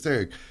Mourinho was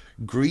there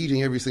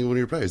greeting every single one of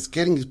your players,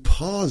 getting his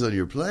paws on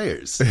your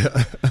players.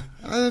 Yeah.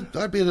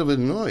 I'd be a little bit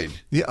annoyed.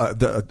 Yeah,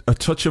 a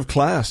touch of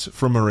class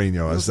from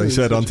Mourinho, as they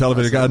said on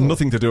television. It had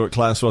nothing to do with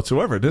class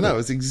whatsoever, did it? No,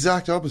 it's the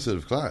exact opposite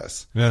of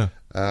class. Yeah.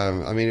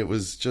 It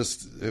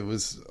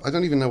was I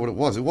don't even know what it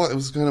was. It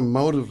was kind of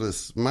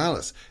motiveless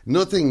malice.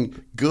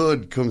 Nothing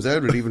good comes out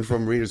of it, even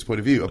from Mourinho's point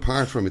of view,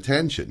 apart from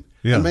attention.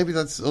 Yeah. And maybe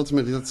that's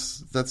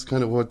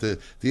kind of what the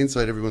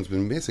inside everyone's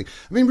been missing.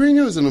 I mean,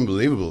 Mourinho is an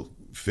unbelievable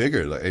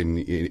figure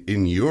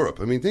in Europe.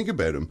 I mean, think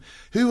about him.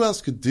 Who else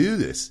could do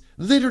this?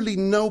 Literally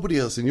nobody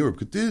else in Europe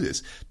could do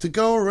this. To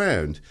go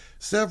around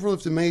several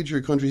of the major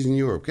countries in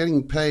Europe,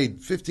 getting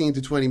paid 15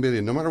 to 20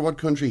 million, no matter what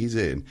country he's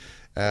in,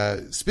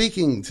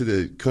 speaking to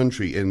the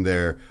country in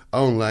their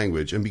own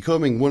language and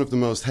becoming one of the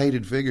most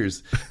hated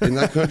figures in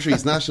that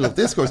country's national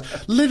discourse.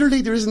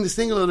 Literally, there isn't a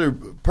single other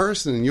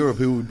person in Europe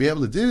who would be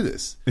able to do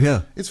this.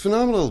 Yeah. It's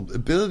phenomenal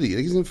ability.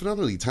 He's a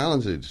phenomenally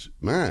talented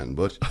man,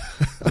 but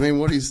I mean,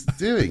 what he's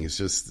doing is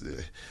just...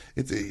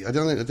 I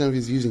don't know if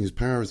he's using his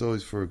powers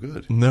always for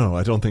good. No,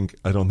 I don't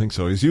think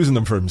so. He's using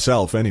them for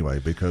himself anyway,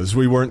 because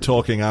we weren't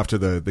talking after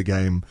the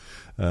game,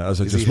 as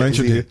I just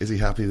mentioned. Is he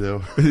happy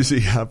though? Is he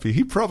happy?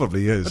 He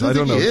probably is. I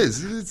don't know. He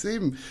is.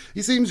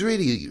 He seems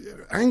really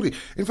angry.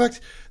 In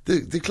fact,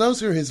 the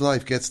closer his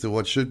life gets to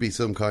what should be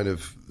some kind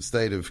of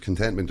state of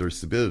contentment or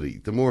stability,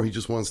 the more he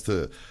just wants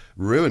to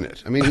ruin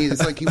it. I mean,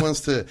 it's like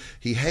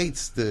he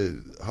hates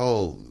the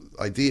whole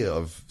idea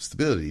of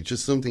stability.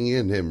 Just something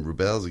in him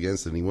rebels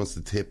against it, and he wants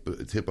to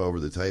tip over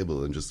the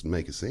table and just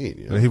make a scene.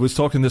 You know? He was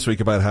talking this week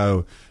about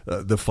how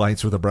the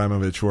fights with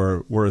Abramovich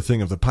were a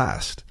thing of the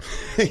past.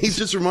 He's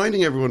just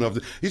reminding everyone of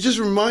it. He's just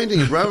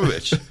reminding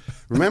Abramovich.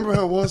 Remember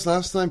how it was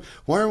last time?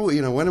 When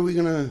are we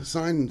going to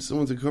sign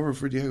someone to cover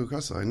for Diego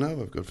Costa? I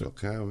know I've got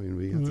Falcao. I mean,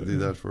 we have to do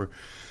that for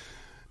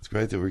It's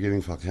great that we're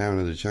giving Falcao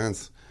another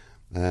chance.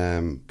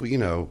 But, you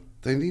know,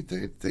 they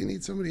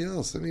need somebody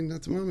else. I mean,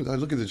 at the moment, I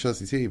look at the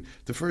Chelsea team.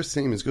 The first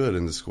team is good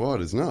and the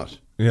squad is not.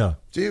 Yeah.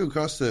 Diego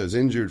Costa is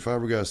injured.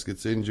 Fabregas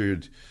gets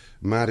injured.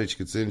 Matic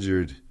gets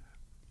injured.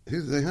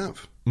 Who do they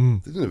have? They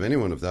didn't have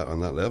anyone of that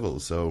on that level.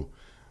 So,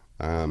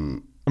 I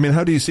mean,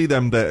 how do you see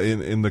them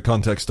in the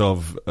context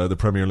of the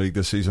Premier League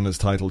this season as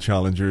title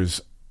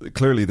challengers?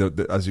 Clearly,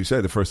 as you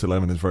say, the first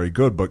 11 is very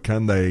good, but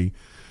can they,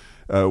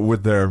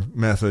 with their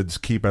methods,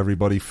 keep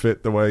everybody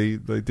fit the way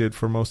they did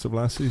for most of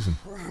last season?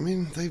 I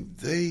mean,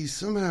 they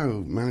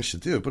somehow managed to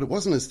do it, but it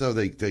wasn't as though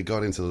they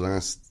got into the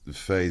last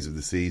phase of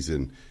the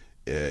season,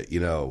 you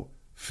know,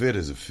 fit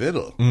as a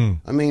fiddle.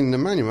 I mean,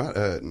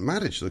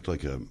 Matic looked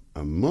like a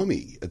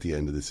mummy at the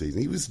end of the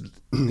season. He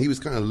was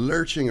kind of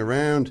lurching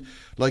around,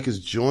 like his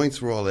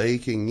joints were all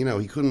aching. You know,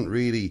 he couldn't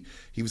really.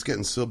 He was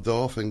getting subbed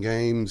off in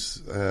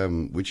games,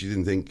 which he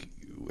didn't think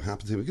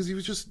happened to him because he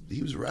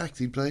was wrecked.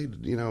 He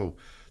played, you know,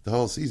 the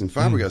whole season.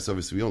 Fabregas,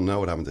 obviously, we all know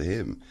what happened to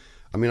him.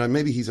 I mean,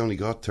 maybe he's only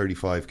got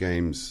 35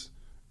 games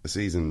a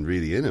season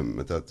really in him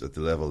at the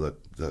level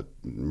that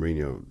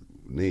Mourinho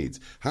needs.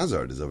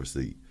 Hazard is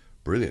obviously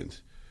brilliant.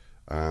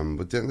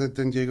 But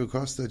then Diego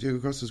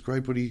Costa's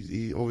great, but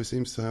he always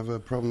seems to have a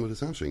problem with his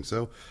hamstring.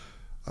 So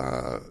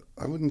I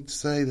wouldn't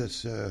say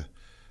that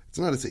it's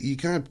not. You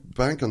can't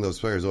bank on those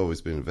players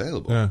always being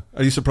available. Yeah.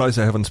 Are you surprised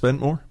they haven't spent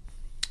more?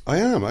 I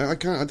am. I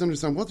don't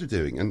understand what they're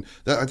doing, and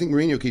I think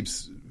Mourinho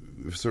keeps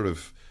sort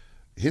of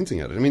hinting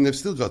at it. I mean, they've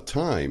still got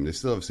time. They've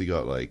still obviously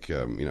got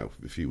a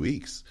few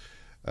weeks.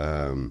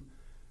 But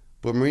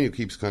Mourinho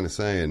keeps kind of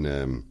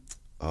saying.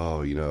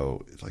 Oh, you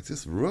know, like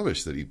this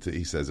rubbish that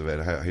he says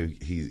about how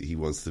he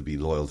wants to be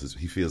loyal to.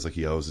 He feels like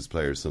he owes his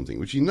players something,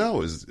 which he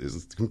knows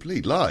is a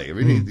complete lie. I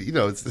mean, you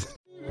know, it's.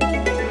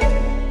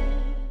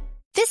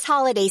 This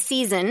holiday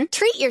season,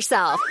 treat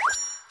yourself.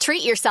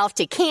 Treat yourself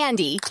to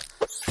candy.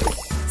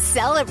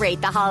 Celebrate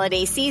the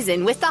holiday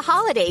season with the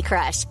Holiday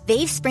Crush.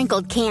 They've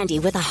sprinkled candy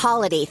with a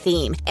holiday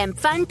theme and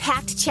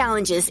fun-packed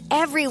challenges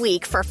every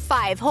week for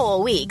 5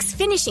 whole weeks,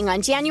 finishing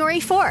on January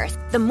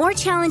 4th. The more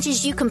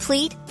challenges you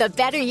complete, the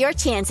better your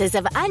chances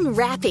of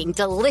unwrapping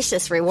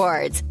delicious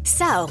rewards.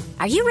 So,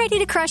 are you ready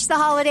to crush the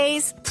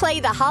holidays? Play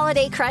the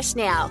Holiday Crush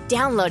now.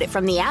 Download it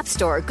from the App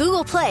Store,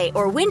 Google Play,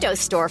 or Windows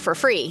Store for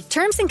free.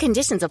 Terms and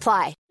conditions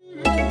apply.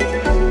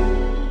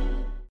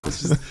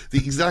 This is the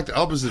exact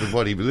opposite of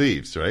what he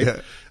believes, right?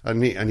 Yeah.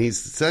 And he's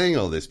saying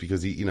all this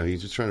because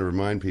he's just trying to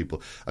remind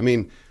people. I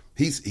mean,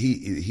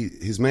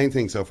 his main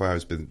thing so far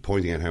has been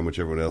pointing out how much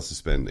everyone else is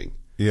spending.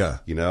 Yeah,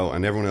 you know,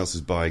 and everyone else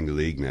is buying the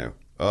league now.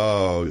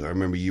 Oh, I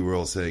remember you were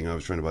all saying I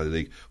was trying to buy the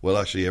league. Well,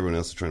 actually, everyone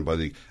else is trying to buy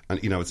the league,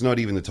 and you know, it's not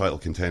even the title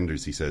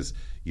contenders. He says,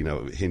 you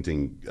know,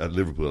 hinting at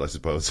Liverpool, I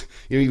suppose.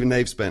 You know, even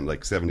they've spent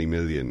like 70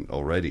 million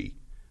already.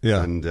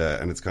 Yeah, and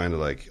it's kind of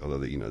like, although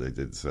they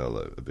did sell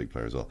a big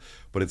player as well,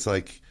 but it's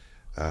like.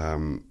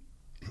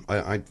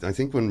 I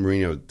think when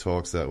Mourinho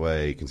talks that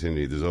way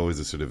continually, there's always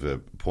a sort of a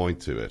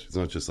point to it. It's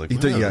not just like,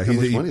 look how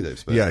much money they've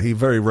spent. Yeah, he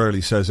very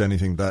rarely says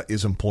anything that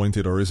isn't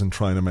pointed or isn't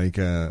trying to make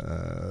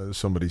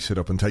somebody sit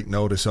up and take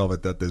notice of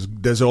it, that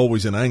there's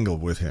always an angle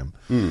with him.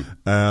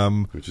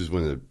 Which is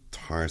one of the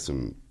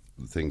tiresome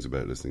things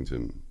about listening to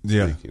him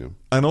speak, you know.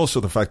 And also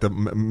the fact that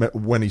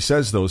when he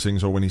says those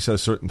things, or when he says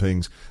certain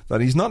things,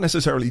 that he's not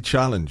necessarily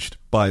challenged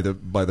by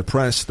the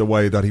press the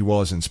way that he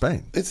was in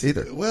Spain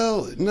either.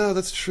 Well, no,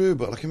 that's true,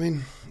 but like, I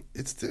mean,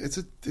 it's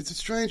a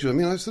strange one. I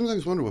mean, I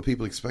sometimes wonder what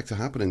people expect to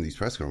happen in these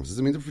press conferences.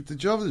 I mean, the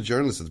job of the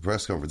journalist at the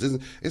press conference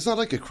it's not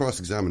like a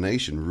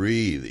cross-examination,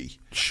 really.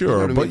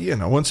 Sure, but you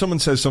know, when someone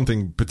says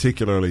something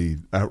particularly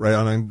outright,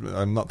 and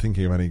I'm not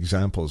thinking of any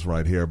examples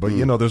right here, but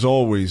you know, there's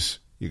always.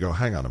 You go,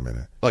 hang on a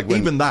minute. Like when,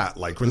 even that,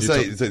 like when you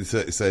say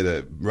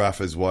that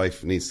Rafa's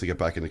wife needs to get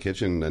back in the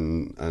kitchen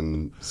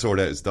and sort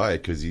out his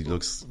diet because he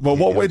looks. Well,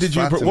 what way did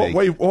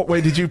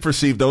you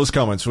perceive those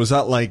comments? Was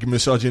that like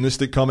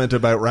misogynistic comment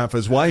about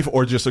Rafa's wife,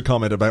 or just a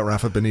comment about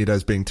Rafa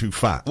Benitez being too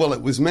fat? Well,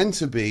 it was meant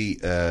to be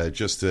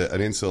just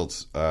an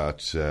insult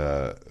at.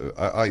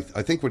 I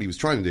think what he was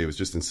trying to do was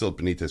just insult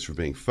Benitez for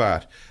being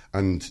fat,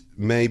 and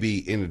maybe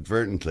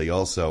inadvertently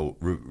also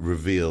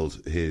revealed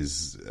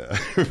his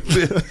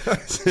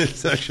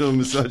sexual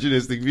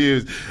misogynistic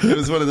views. It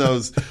was one of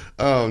those,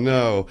 oh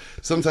no,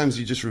 sometimes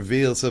you just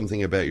reveal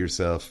something about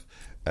yourself,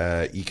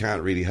 you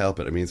can't really help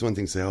it. I mean, it's one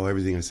thing to say, oh,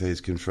 everything I say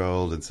is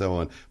controlled and so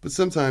on, but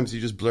sometimes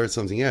you just blurt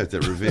something out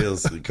that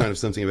reveals kind of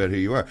something about who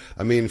you are.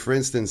 I mean, for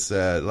instance,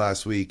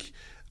 last week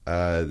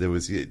there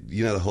was,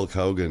 you know, the Hulk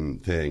Hogan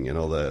thing and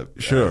all the...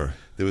 Sure.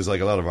 There was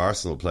like a lot of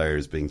Arsenal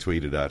players being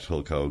tweeted at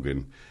Hulk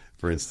Hogan,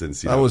 for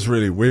instance. That was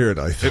really weird,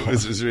 I thought.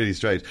 It was really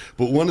strange.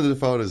 But one of the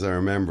photos I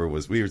remember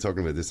was, we were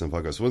talking about this on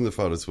podcast, one of the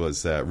photos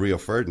was Rio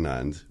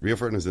Ferdinand. Rio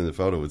Ferdinand's in the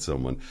photo with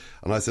someone.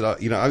 And I said,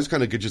 I was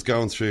kind of just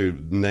going through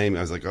name.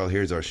 I was like, oh,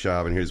 here's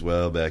Arshav and here's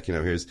Welbeck. You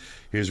know,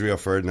 here's Rio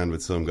Ferdinand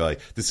with some guy.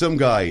 The some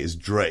guy is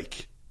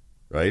Drake.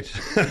 Right?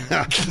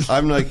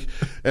 I'm like,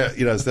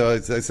 so I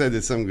said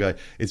there's some guy,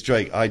 it's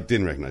Drake. I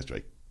didn't recognize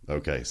Drake.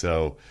 Okay,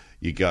 so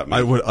you got me.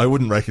 I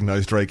wouldn't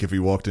recognise Drake if he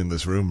walked in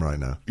this room right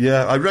now.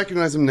 Yeah, I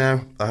recognise him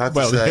now. I have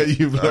to say,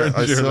 you've learned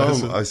I your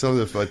lesson. I saw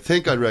him. I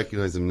think I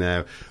recognise him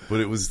now, but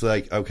it was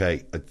like,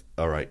 okay,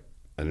 all right.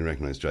 I didn't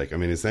recognise Drake. I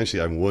mean,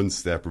 essentially, I'm one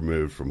step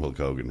removed from Hulk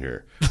Hogan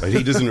here. Right?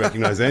 He doesn't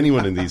recognise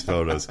anyone in these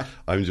photos.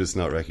 I'm just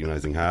not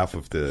recognising half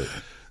of the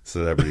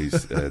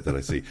celebrities that I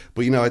see.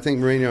 But, I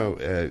think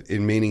Mourinho,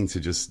 in meaning to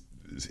just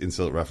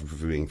insult Rafa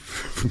for being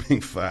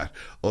fat,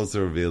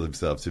 also revealed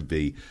himself to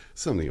be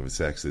something of a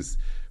sexist,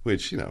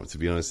 which, to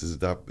be honest, is it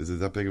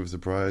that big of a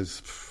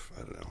surprise?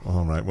 I don't know.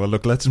 All right. Well,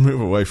 look, let's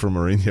move away from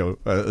Mourinho,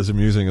 as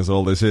amusing as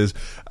all this is,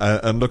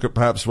 and look at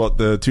perhaps what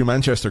the two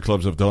Manchester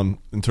clubs have done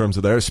in terms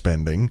of their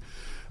spending.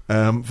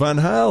 Van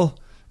Gaal,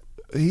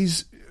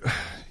 he's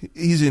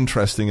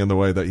interesting in the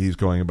way that he's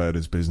going about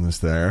his business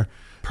there.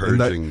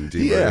 Purging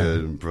Di Maria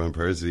and Van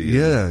Persie.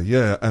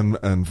 Yeah.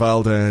 And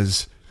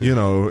Valdez,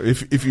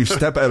 if you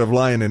step out of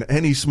line in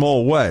any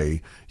small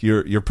way,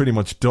 you're pretty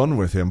much done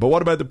with him. But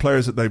what about the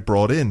players that they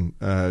brought in?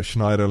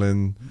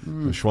 Schneiderlin,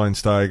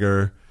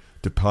 Schweinsteiger,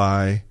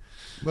 Depay.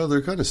 Well,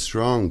 they're kind of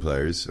strong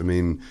players. I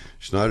mean,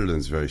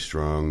 Schneiderlin's very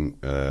strong.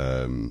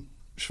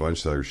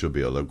 Schweinsteiger should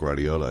be, although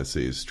Guardiola, I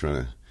see, is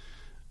trying to...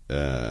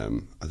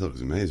 I thought it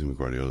was amazing what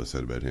Guardiola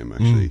said about him,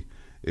 actually.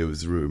 It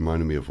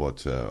reminded me of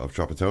what of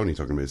Trapattoni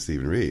talking about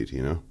Stephen Reid,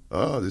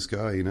 Oh, this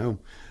guy,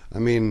 I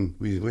mean,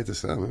 we wait to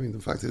sell him. I mean, the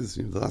fact is,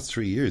 the last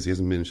 3 years he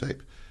hasn't been in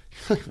shape.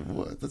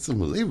 What? That's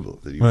unbelievable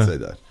that you would say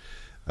that.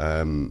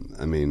 I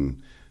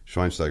mean,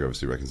 Schweinsteiger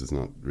obviously reckons it's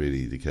not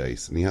really the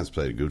case, and he has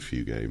played a good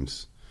few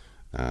games,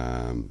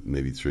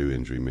 maybe through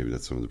injury, maybe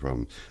that's some of the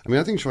problem. I mean,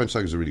 I think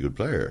Schweinsteiger's a really good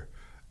player.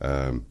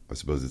 I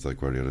suppose it's like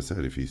Guardiola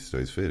said, if he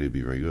stays fit, he'd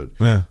be very good.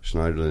 Yeah.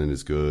 Schneiderlin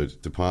is good.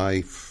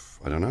 Depay,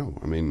 I don't know.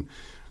 I mean,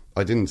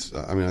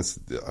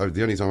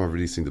 the only time I've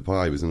really seen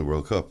Depay was in the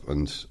World Cup,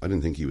 and I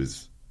didn't think he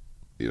was,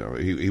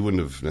 he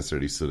wouldn't have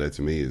necessarily stood out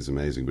to me as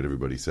amazing, but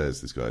everybody says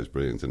this guy is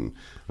brilliant. And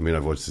I mean,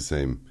 I've watched the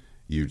same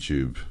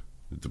YouTube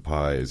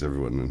Depay as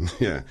everyone, and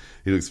yeah,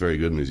 he looks very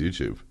good on his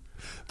YouTube.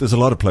 There's a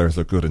lot of players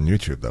that look good on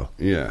YouTube, though.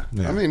 Yeah.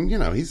 I mean,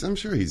 I'm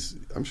sure he's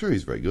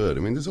very good. I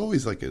mean, there's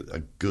always like a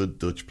good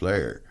Dutch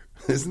player,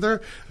 isn't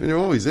there? I mean, there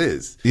always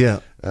is.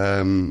 Yeah.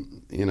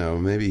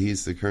 Maybe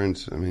he's the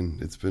current. I mean,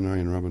 it's been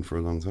Arjen Robben for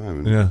a long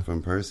time, and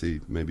Van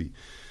Persie maybe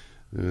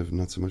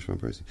not so much Van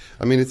Persie.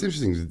 I mean, it's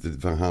interesting that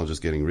Van Gaal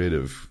just getting rid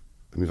of.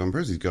 I mean, Van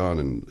Persie's gone,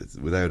 and it's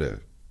without a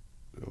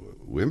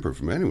whimper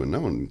from anyone. No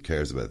one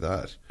cares about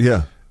that.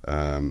 Yeah.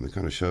 It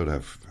kind of showed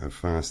how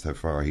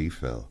far he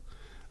fell.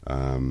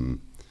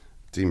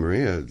 Di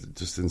Maria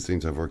just didn't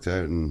seem to have worked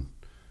out, and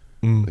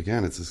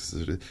again, I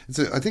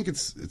think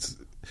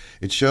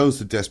it shows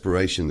the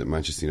desperation that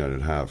Manchester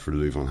United have for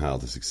Louis van Gaal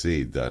to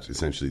succeed. That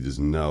essentially there's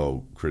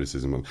no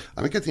criticism of.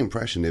 And I get the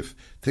impression if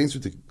things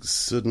were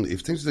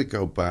to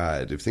go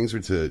bad, if he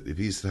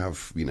used to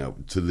have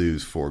to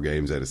lose 4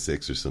 games out of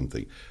 6 or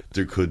something,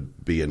 there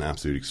could be an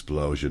absolute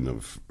explosion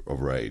of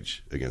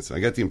rage against it. I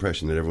get the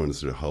impression that everyone is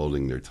sort of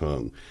holding their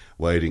tongue,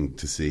 waiting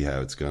to see how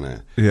it's going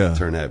to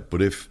turn out.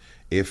 But if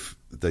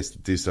they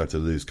do start to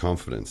lose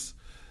confidence,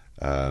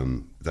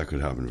 that could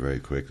happen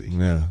very quickly.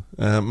 Yeah.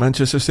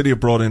 Manchester City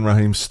have brought in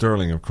Raheem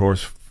Sterling, of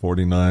course,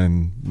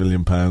 £49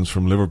 million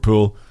from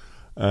Liverpool.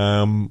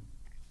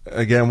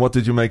 Again, what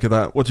did you make of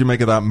that? What did you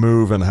make of that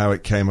move and how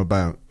it came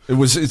about? It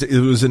was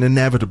an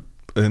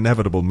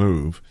inevitable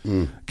move,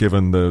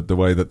 given the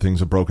way that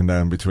things are broken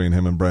down between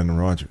him and Brendan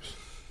Rodgers.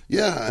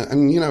 Yeah,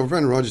 and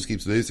Brendan Rodgers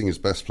keeps losing his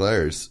best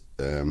players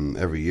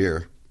every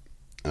year,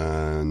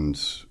 and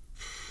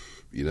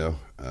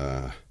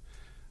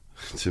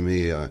to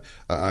me,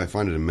 I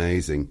find it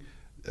amazing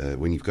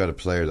when you've got a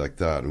player like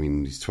that. I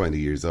mean, he's 20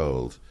 years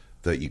old,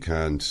 that you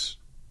can't,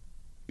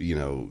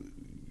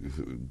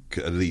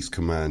 at least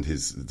command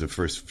the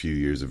first few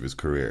years of his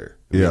career.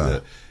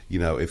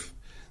 If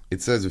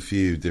it says a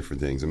few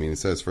different things. I mean, it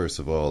says first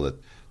of all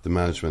that the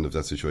management of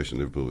that situation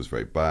in Liverpool was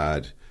very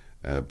bad,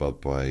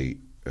 both by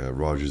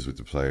Rodgers with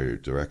the player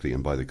directly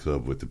and by the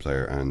club with the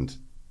player and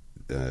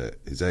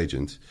his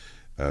agent.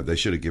 They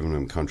should have given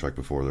him a contract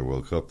before their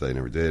World Cup. They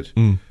never did.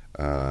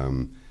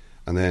 And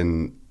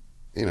then,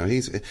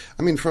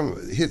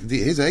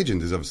 his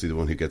agent is obviously the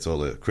one who gets all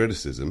the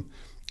criticism,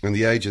 and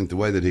the agent, the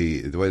way that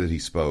he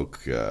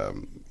spoke,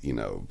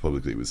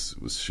 publicly was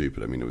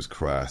stupid. I mean, it was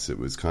crass. It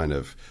was kind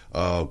of,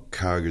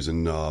 Carragher's a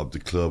knob. The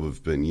club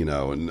have been,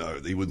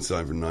 and he wouldn't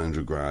sign for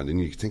 $900,000.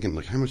 And you're thinking,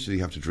 like, how much did he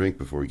have to drink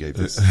before he gave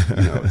this?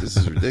 This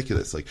is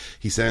ridiculous. Like,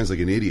 he sounds like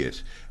an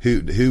idiot.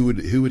 Who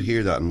would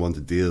hear that and want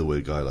to deal with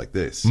a guy like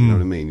this? You know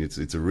what I mean?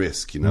 It's a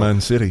risk.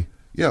 Man City.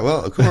 Yeah,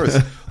 well, of course.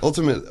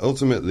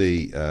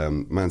 Ultimately,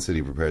 Man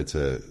City prepared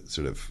to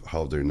sort of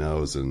hold their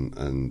nose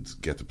and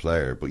get the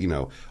player. But,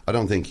 I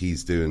don't think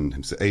he's doing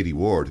A.D.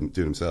 Ward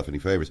doing himself any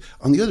favours.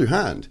 On the other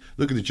hand,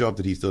 look at the job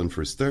that he's done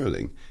for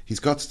Sterling.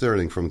 He's got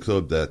Sterling from a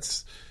club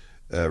that's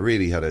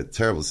really had a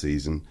terrible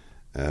season,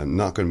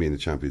 not going to be in the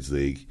Champions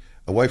League,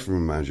 away from a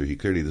manager he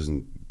clearly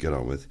doesn't get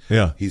on with.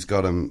 Yeah. He's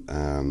got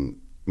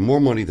him more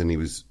money than he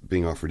was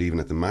being offered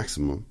even at the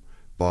maximum.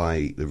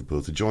 by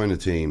Liverpool to join a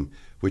team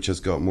which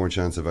has got more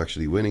chance of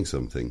actually winning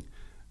something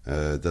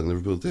than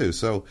Liverpool do.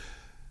 So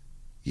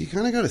you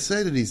kind of got to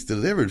say that he's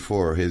delivered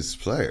for his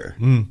player.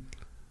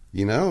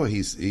 You know,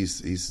 he's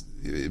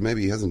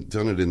maybe he hasn't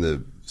done it in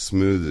the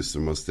smoothest or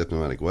most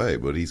diplomatic way,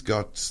 but he's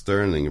got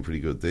Sterling a pretty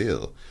good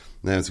deal.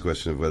 Now it's a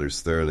question of whether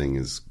Sterling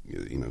is,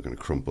 going to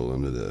crumple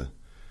under the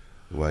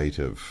weight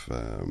of,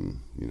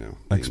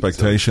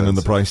 expectation and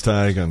the price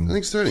tag. And I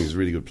think Sterling is a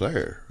really good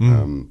player,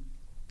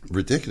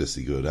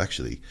 ridiculously good.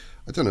 Actually,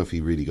 I don't know if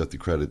he really got the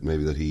credit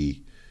maybe that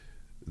he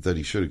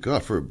should have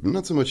got for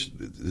not so much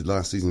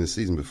last season, the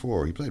season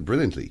before. He played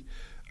brilliantly,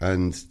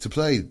 and to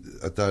play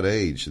at that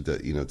age, to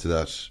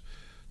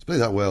play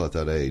that well at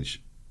that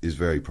age is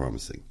very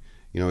promising.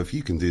 If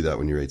you can do that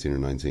when you're 18 or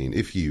 19,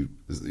 if you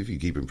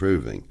keep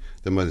improving,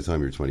 then by the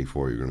time you're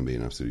 24, you're going to be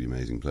an absolutely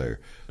amazing player.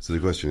 So the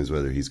question is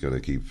whether he's going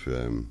to keep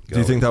going. Do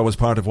you think that was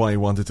part of why he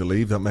wanted to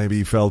leave, that maybe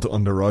he felt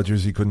under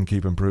Rodgers he couldn't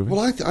keep improving?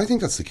 Well, I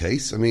think that's the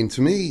case. I mean,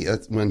 to me,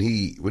 when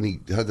he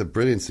had the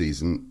brilliant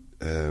season,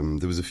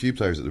 there was a few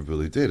players at Liverpool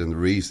who did, and the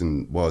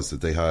reason was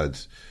that they had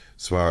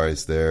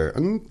Suarez there,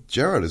 and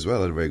Gerrard as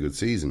well had a very good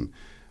season.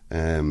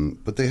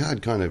 But they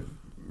had kind of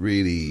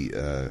really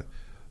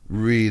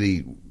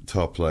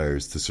top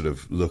players to sort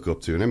of look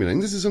up to and emulate.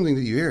 And this is something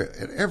that you hear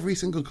at every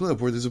single club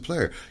where there's a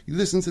player. You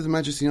listen to the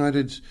Manchester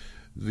United,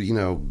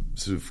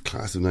 sort of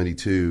class of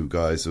 92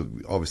 guys,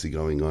 obviously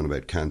going on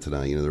about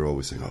Cantona. They're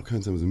always saying, "Oh,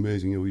 Cantona was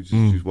amazing. We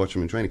just watch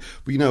him in training."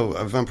 But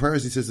Van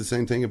Persie says the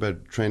same thing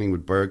about training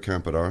with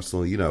Bergkamp at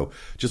Arsenal.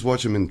 Just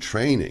watch him in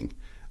training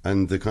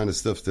and the kind of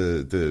stuff,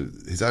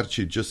 his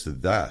attitude just to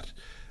that.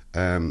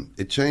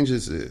 It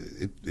changes,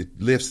 it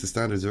lifts the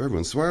standards of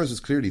everyone. Suarez was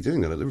clearly doing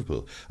that at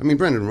Liverpool. I mean,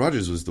 Brendan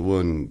Rodgers was the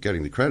one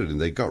getting the credit,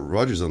 and they got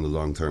Rodgers on the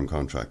long-term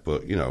contract,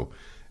 but, it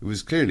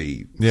was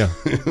clearly,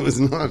 it was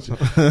not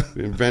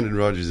Brendan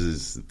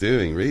Rodgers'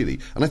 doing, really.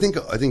 And I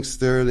think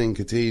Sterling,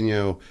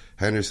 Coutinho,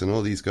 Henderson,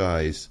 all these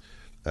guys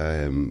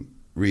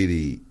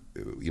really,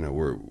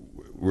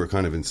 were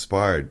kind of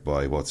inspired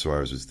by what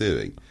Suarez was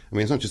doing. I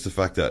mean, it's not just the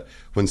fact that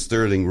when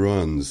Sterling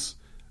runs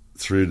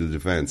through the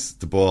defence,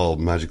 the ball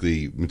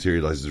magically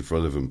materialises in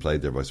front of him,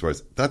 played there by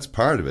Suarez. That's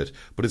part of it,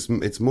 but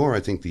it's more, I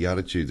think, the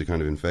attitude, the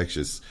kind of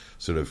infectious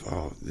sort of,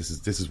 this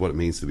is what it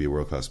means to be a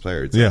world-class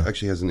player. It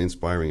actually has an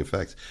inspiring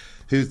effect.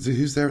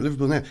 Who's there at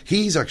Liverpool now?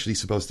 He's actually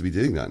supposed to be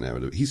doing that now.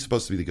 He's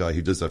supposed to be the guy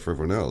who does that for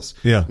everyone else.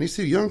 Yeah. And he's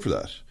too young for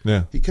that.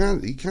 Yeah. He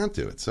can't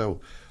do it. So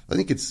I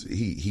think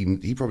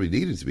he probably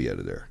needed to be out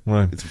of there.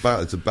 Right.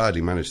 It's a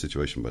badly managed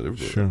situation by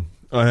Liverpool. Sure.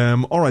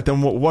 All right,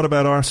 then what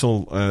about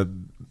Arsenal?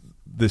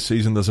 This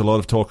season, there's a lot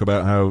of talk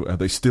about how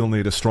they still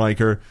need a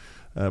striker,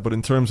 but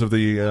in terms of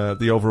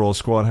the overall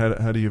squad,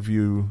 how do you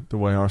view the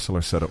way Arsenal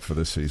are set up for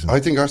this season? I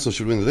think Arsenal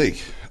should win the league.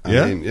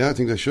 I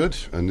think they should,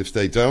 and if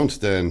they don't,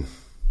 then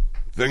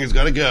Wenger's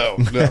got to go.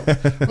 No.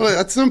 Well,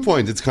 at some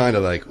point, it's kind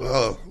of like,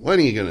 well, when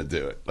are you going to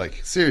do it?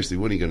 Like, seriously,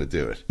 when are you going to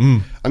do it?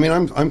 I mean,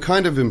 I'm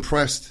kind of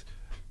impressed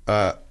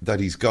that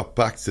he's got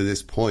back to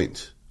this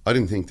point. I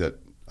didn't think that.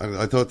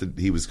 I thought that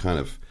he was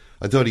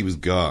I thought he was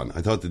gone.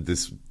 I thought that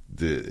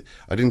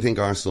I didn't think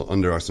Arsenal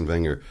under Arsene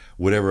Wenger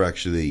would ever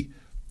actually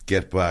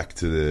get back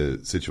to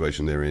the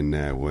situation they're in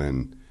now,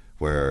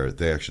 where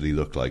they actually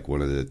look like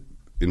one of the,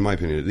 in my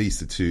opinion, at least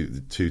the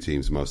two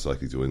teams most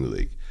likely to win the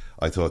league.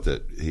 I thought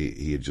that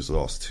he had just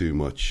lost too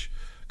much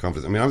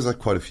confidence. I mean, I was at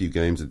quite a few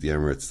games at the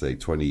Emirates, say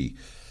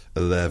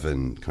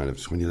 2011,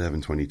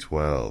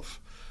 2012,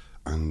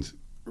 and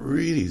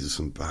really there's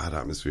some bad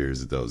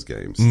atmospheres at those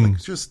games. Like,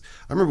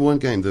 I remember one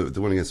game,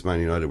 the one against Man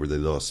United, where they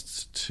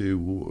lost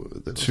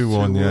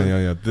 2-1.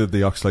 Yeah.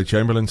 The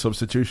Oxlade-Chamberlain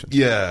substitution.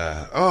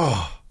 Yeah.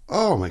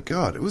 Oh my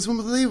God, it was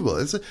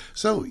unbelievable.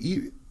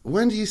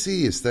 When do you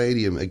see a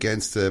stadium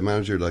against a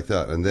manager like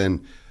that, and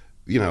then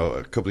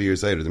a couple of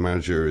years later the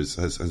manager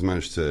has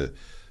managed to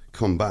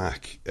come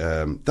back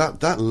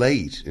that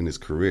late in his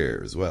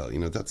career as well?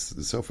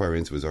 That's so far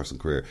into his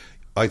Arsenal career.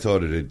 I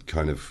thought it had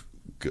kind of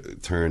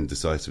turned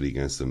decisively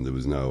against them. There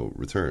was no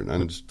return,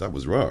 and that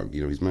was wrong. He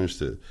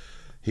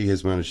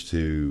has managed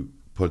to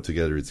put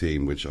together a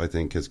team which I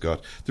think has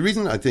got. The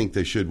reason I think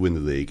they should win the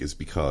league is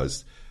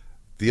because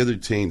the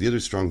other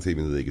strong team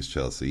in the league is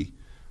Chelsea,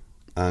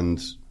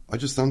 and I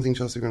just don't think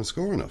Chelsea are going to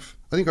score enough.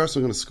 I think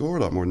Arsenal are going to score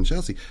a lot more than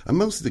Chelsea, and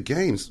most of the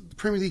games, the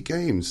Premier League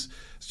games,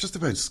 it's just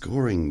about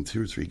scoring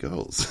 2 or 3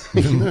 goals. I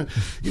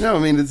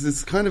mean,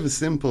 it's kind of a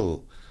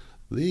simple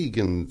league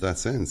in that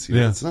sense.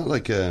 It's not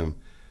like.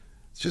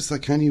 It's just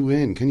like, can you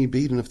win? Can you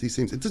beat enough of these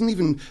teams? It doesn't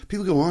even.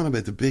 People go on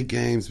about the big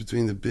games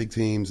between the big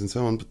teams and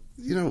so on, but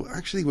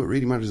actually, what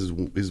really matters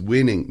is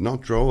winning,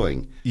 not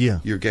drawing.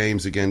 Your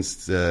games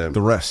against the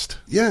rest.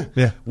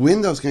 Yeah.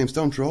 Win those games,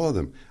 don't draw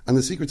them. And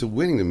the secret to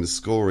winning them is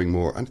scoring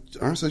more. And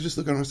Arsenal, just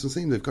look at Arsenal's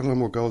team; they've got a lot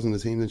more goals in the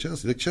team than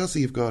Chelsea. Like Chelsea,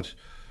 you've got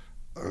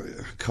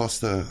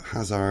Costa,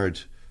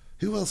 Hazard.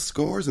 Who else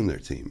scores in their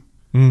team?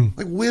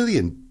 Like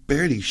Willian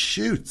barely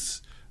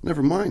shoots.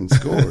 Never mind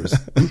scores.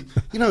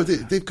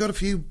 They've got a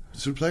few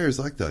sort of players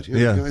like that.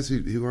 Guys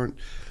who are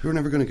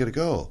never going to get a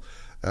goal.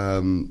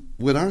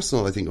 With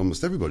Arsenal, I think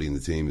almost everybody in the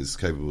team is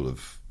capable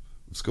of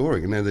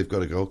scoring, and now they've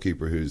got a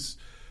goalkeeper who's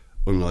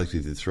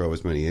unlikely to throw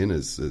as many in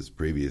as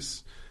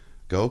previous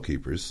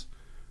goalkeepers.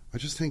 I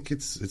just think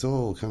it's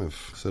all kind of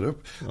set up,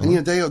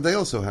 and they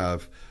also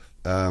have.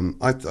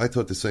 I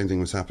thought the same thing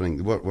was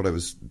happening. What I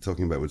was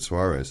talking about with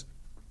Suarez,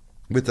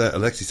 with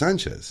Alexis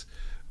Sanchez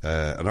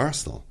at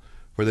Arsenal,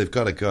 where they've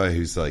got a guy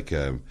who's like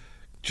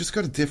just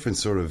got a different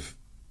sort of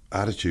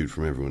attitude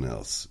from everyone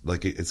else.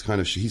 Like it's kind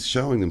of he's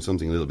showing them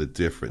something a little bit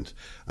different.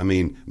 I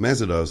mean,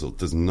 Mesut Ozil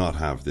does not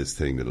have this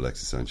thing that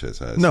Alexis Sanchez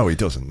has. No, he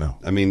doesn't. No,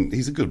 I mean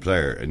he's a good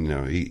player,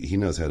 and he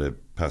knows how to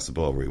pass the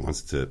ball where he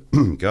wants it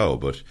to go,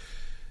 but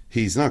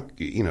he's not.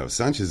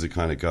 Sanchez is the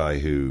kind of guy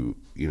who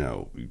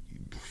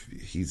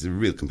he's a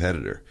real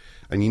competitor,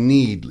 and you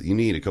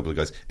need a couple of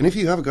guys. And if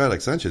you have a guy like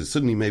Sanchez,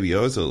 suddenly maybe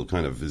Ozil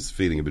kind of is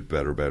feeling a bit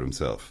better about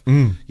himself.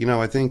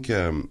 I think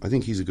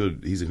he's a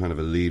kind of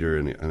a leader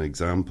and an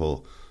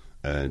example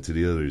to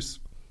the others.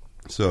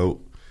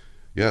 So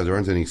yeah, there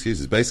aren't any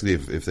excuses. Basically,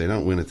 if they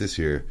don't win it this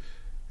year,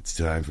 it's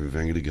time for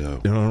Wenger to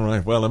go. All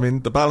right. Well, I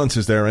mean, the balance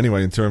is there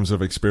anyway in terms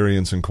of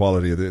experience and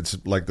quality. It's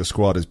like the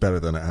squad is better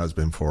than it has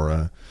been for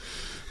a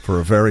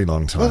very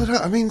long time.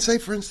 Well, I mean, say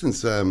for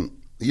instance, a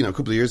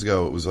couple of years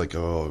ago, it was like,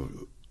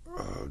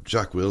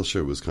 Jack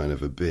Wilshere was kind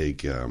of a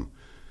big.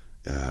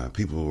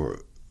 People were,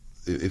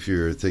 if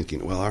you're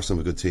thinking, well, Arsenal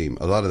have a good team,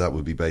 a lot of that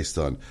would be based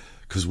on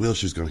because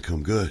Wilshere's going to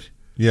come good.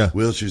 Yeah,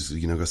 Wilshere's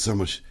got so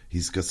much.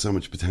 He's got so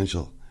much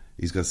potential.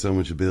 He's got so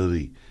much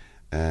ability.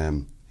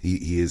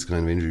 He is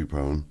kind of injury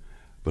prone,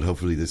 but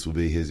hopefully this will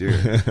be his year.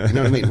 You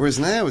know what I mean? Whereas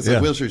now it's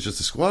like Wilshere's just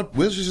a squad.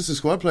 Wilshere's just a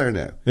squad player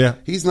now. Yeah,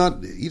 he's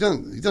not. You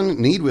don't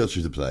need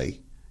Wilshere to play.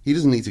 He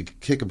doesn't need to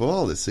kick a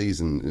ball this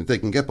season. They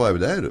can get by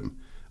without him.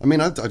 I mean,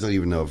 I don't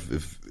even know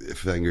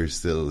if Wenger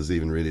still is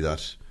even really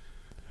that.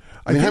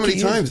 I mean, how many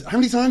times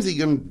are you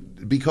going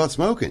to be caught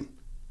smoking?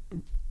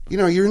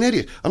 You're an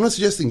idiot. I'm not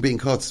suggesting being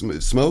caught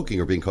smoking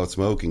or being caught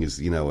smoking is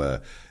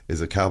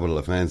a capital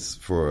offence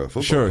for a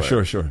football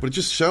player. Sure. But it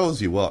just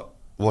shows you what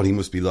he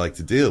must be like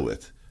to deal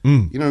with.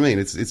 You know what I mean?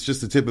 It's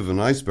just the tip of an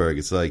iceberg.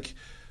 It's like,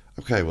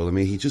 okay, well, I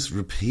mean, he just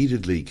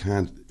repeatedly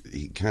can't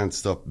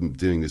stop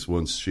doing this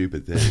one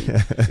stupid thing.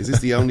 Is this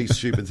the only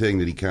stupid thing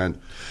that he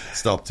can't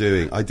stop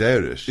doing? I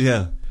doubt it.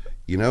 Yeah.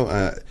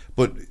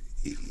 But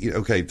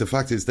okay, the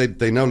fact is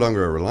they no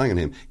longer are relying on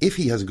him. If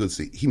he has a good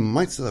season, he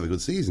might still have a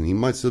good season. He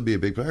might still be a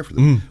big player for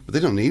them. But they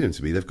don't need him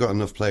to be. They've got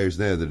enough players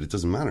there that it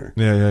doesn't matter.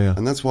 Yeah.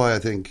 And that's why I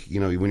think,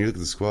 when you look at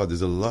the squad,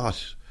 there's a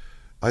lot.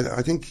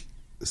 I think,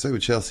 say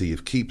with Chelsea,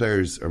 if key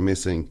players are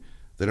missing,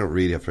 they don't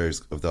really have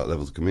players of that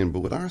level to come in. But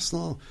with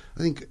Arsenal,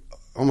 I think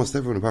almost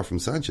everyone apart from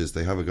Sanchez,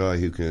 they have a guy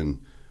who can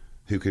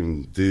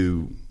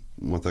do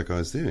what that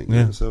guy's doing.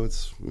 Yeah. So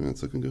it's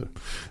looking good.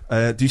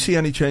 Do you see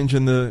any change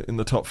in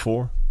the top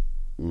four?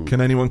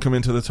 Can anyone come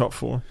into the top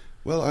four?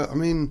 Well, I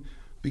mean,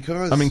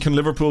 can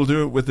Liverpool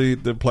do it with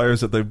the players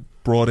that they've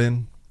brought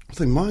in?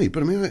 They might,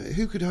 but I mean,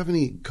 who could have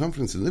any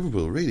confidence in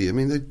Liverpool? Really? I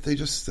mean, they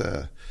just.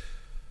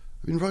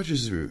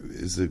 Rodgers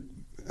is a.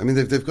 I mean,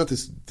 they've got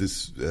this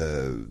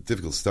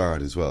difficult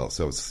start as well.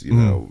 So it's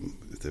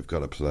they've got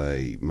to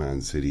play Man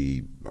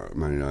City,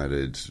 Man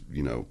United,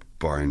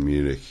 Bayern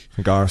Munich,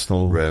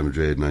 Arsenal, Real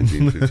Madrid,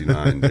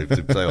 1959. They have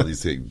to play all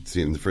these things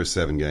in the first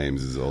 7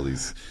 games. Is all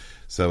these.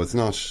 So it's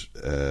not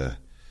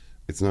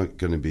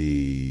going to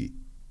be.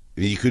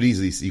 You could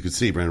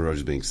see Brendan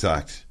Rodgers being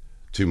sacked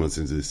 2 months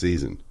into the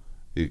season.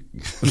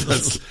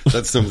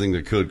 That's something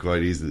that could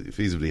quite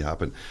feasibly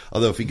happen.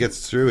 Although if he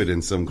gets through it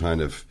in some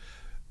kind of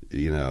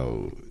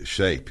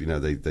shape,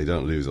 they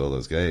don't lose all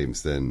those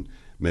games, then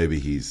maybe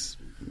he's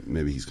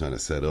kind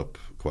of set up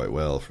quite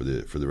well for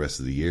the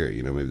rest of the year.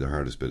 Maybe the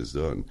hardest bit is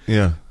done.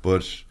 Yeah,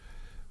 but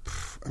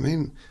I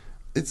mean.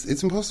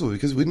 It's impossible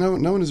because no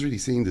one has really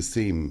seen this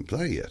team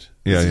play yet.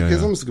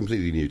 It's almost a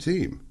completely new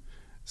team.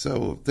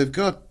 So they've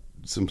got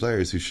some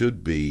players who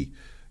should be,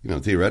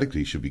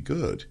 theoretically should be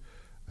good.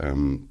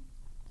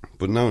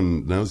 But no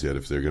one knows yet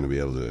if they're going to be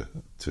able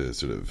to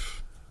sort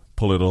of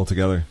pull it all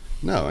together.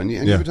 No, and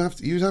you'd have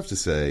to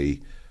say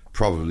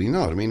probably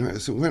not. I mean,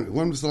 so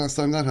when was the last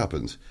time that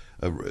happened?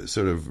 A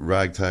sort of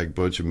ragtag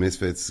bunch of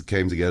misfits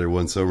came together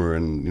one summer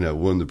and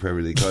won the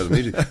Premier League title.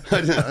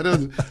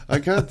 I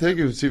can't think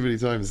of too many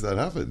times that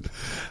happened.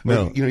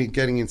 No, like,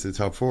 getting into the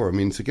top 4. I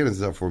mean, to get into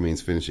the top 4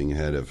 means finishing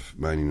ahead of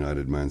Man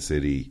United, Man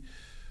City.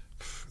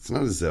 It's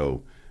not as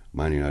though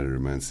Man United or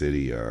Man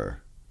City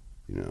are,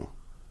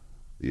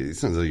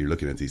 it's not as though you're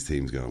looking at these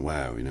teams going,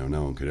 wow,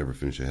 no one could ever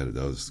finish ahead of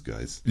those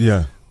guys.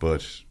 Yeah,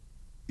 but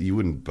you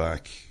wouldn't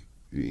back.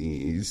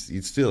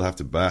 You'd still have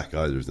to back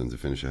either of them to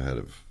finish ahead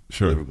of.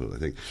 Sure. Liverpool, I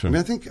think. Sure. I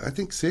mean, I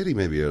think City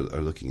maybe are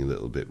looking a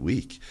little bit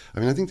weak. I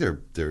mean, I think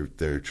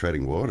they're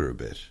treading water a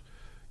bit.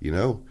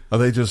 Are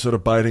they just sort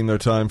of biding their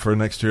time for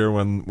next year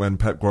when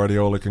Pep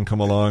Guardiola can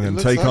come along and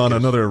take on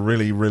another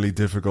really, really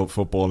difficult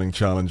footballing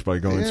challenge by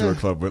going to a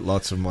club with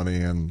lots of money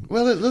and?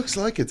 Well, it looks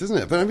like it, doesn't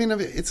it? But I mean,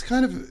 it's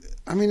kind of.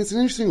 I mean, it's an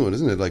interesting one,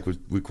 isn't it? Like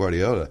with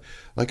Guardiola.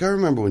 Like I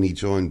remember when he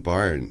joined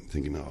Bayern,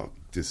 thinking, "Oh,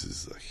 this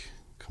is like,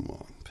 come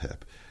on,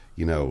 Pep,"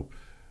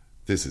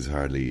 this is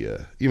hardly,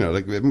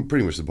 like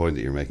pretty much the point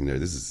that you're making there.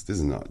 This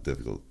is not a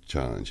difficult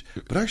challenge,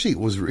 but actually it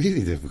was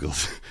really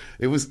difficult.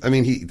 It was. I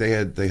mean, they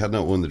had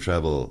not won the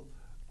treble,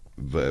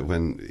 but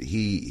when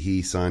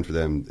he signed for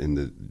them in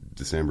the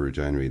December or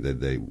January,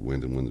 they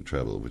went and won the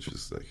treble, which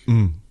was like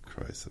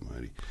Christ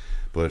Almighty.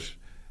 But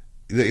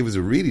it was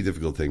a really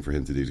difficult thing for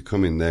him to do, to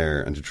come in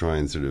there and to try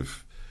and sort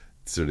of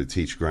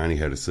teach Granny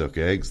how to suck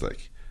eggs.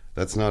 Like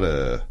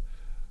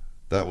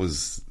that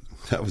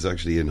was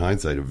actually, in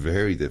hindsight, a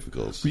very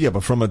difficult. Yeah,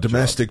 but from a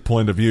domestic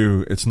point of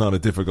view, it's not a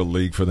difficult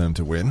league for them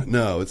to win.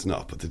 No, it's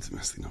not. But the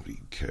domestic, nobody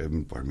cares.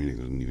 Bayern Munich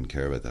doesn't even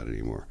care about that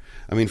anymore.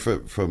 I mean,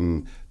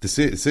 from the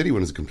City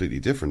one is completely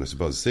different. I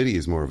suppose City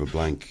is more of a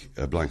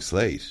blank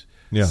slate.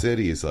 Yeah.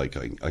 City is like,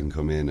 I can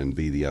come in and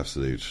be the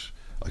absolute.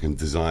 I can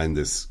design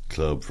this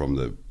club from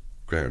the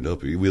ground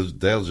up.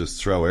 They'll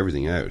just throw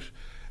everything out.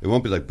 It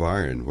won't be like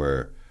Bayern,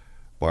 where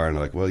Bayern are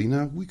like, well,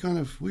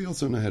 we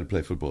also know how to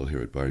play football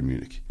here at Bayern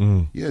Munich.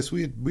 Yes,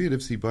 we had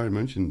FC Bayern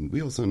München.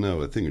 We also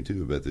know a thing or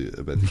two about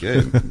the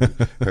game,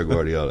 Herr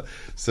Guardiola.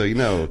 So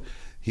I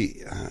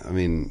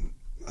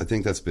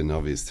think that's been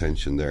obvious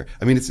tension there.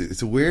 I mean,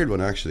 it's a weird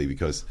one actually,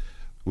 because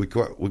with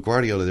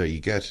Guardiola there, you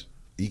get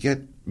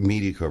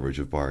media coverage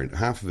of Bayern.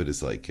 Half of it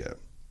is like,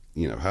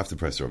 half the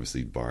press are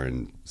obviously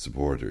Bayern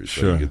supporters,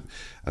 sure,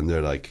 and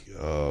they're like,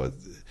 oh,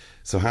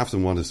 so half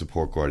them want to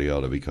support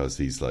Guardiola because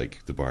he's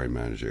like the Bayern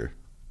manager.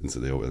 And so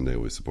they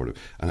always support him.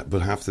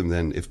 But half of them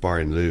then, if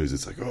Bayern lose,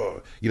 it's like,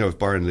 oh, if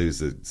Bayern lose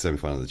the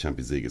semi-final of the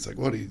Champions League, it's like,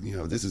 what?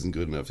 This isn't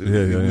good enough.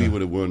 We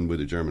would have won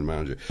with a German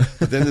manager.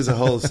 But then there's a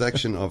whole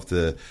section of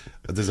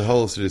there's a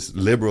whole sort of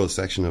liberal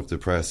section of the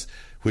press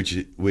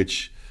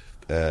which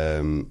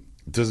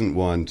doesn't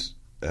want,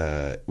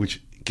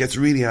 which gets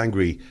really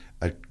angry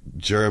at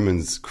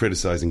Germans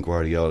criticising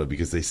Guardiola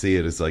because they see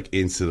it as like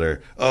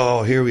insular.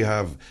 Oh, here we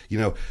have,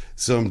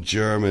 some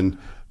German.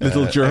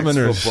 Little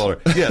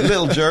Germaners. Yeah,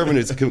 little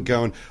Germaners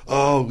going,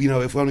 oh,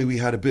 if only we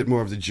had a bit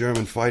more of the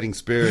German fighting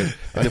spirit,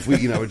 and if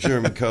we, a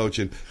German coach,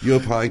 and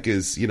Jupp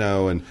Heynckes,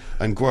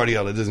 and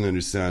Guardiola doesn't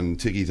understand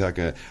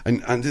tiki-taka,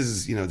 and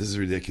this is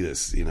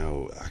ridiculous,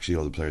 actually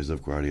all the players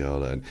love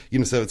Guardiola,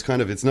 and, so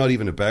it's not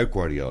even about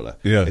Guardiola.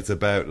 Yeah. It's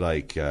about,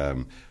 like,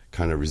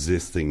 kind of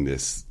resisting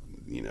this,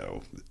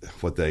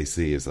 what they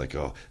see is like,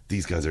 oh,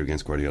 these guys are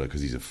against Guardiola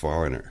because he's a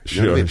foreigner.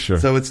 You know what I mean? Sure.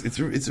 So it's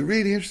a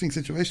really interesting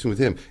situation with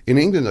him. In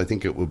England, I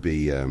think it would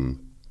be. They're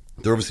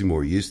obviously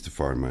more used to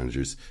foreign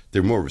managers.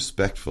 They're more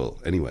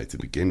respectful anyway to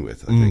begin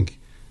with. I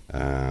think.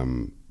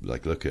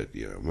 Like look at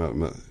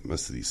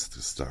most of these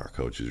star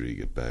coaches really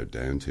get bowed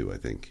down to. I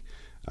think,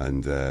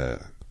 and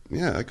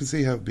I can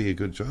see how it'd be a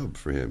good job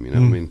for him. I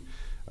mean.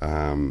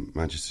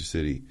 Manchester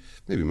City,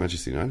 maybe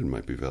Manchester United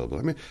might be available.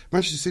 I mean,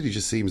 Manchester City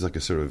just seems like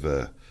a sort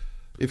of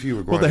if you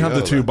were Guardiola, well, they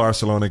have the two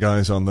Barcelona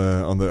guys on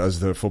the as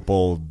the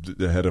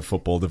head of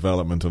football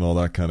development and all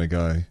that kind of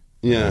guy.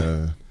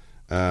 Yeah,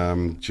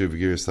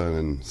 Giugiristan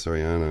and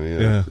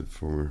Soriano, the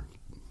former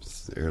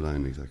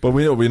airline executive. But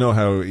we know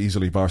how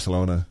easily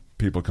Barcelona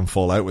people can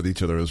fall out with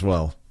each other as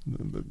well.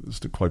 It's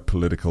quite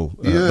political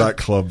that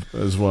club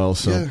as well.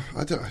 So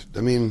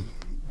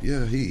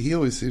he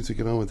always seems to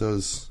get on with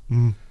those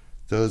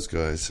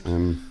guys.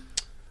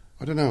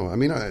 I don't know. I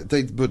mean,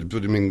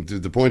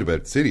 the point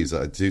about City is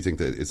I do think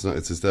that it's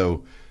as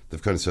though they've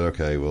kind of said,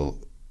 okay, well,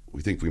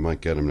 we think we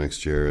might get him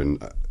next year,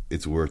 and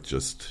it's worth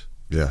just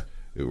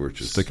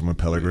stick him with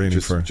Pellegrini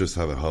just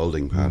have a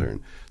holding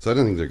pattern. So I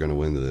don't think they're going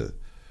to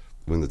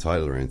win the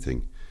title or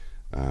anything.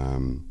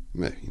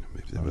 Maybe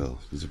they will.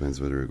 It depends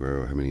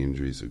whether how many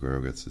injuries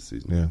Aguero gets this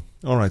season. Yeah.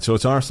 All right. So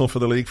it's Arsenal for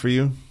the league for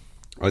you.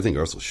 I think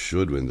Arsenal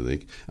should win the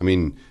league. I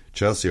mean,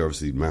 Chelsea are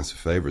obviously massive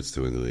favourites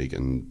to win the league,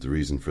 and the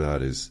reason for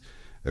that is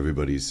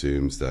everybody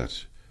assumes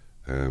that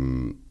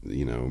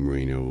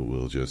Mourinho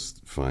will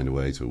just find a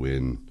way to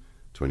win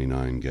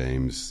 29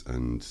 games,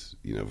 and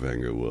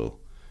Wenger will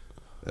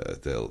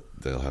they'll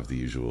have the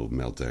usual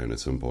meltdown at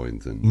some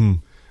point.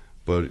 And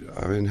but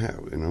I mean,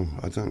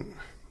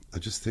 I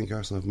just think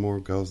Arsenal have more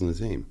goals in the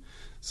team.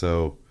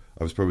 So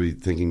I was probably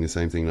thinking the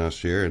same thing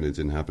last year, and it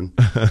didn't happen.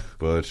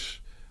 But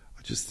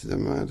I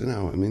don't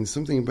know. I mean,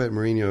 something about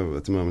Mourinho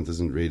at the moment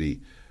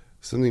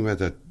something about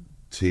that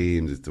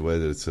team, the way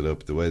that it's set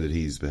up, the way that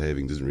he's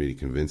behaving doesn't really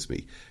convince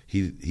me.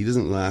 He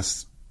doesn't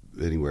last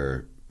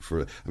anywhere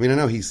for. I mean, I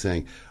know he's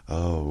saying,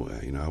 "Oh,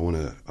 I want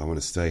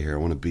to stay here. I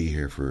want to be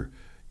here for,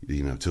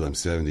 till I'm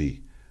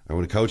 70. I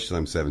want to coach till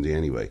I'm 70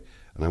 anyway,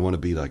 and I want to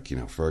be like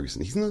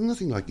Ferguson." He's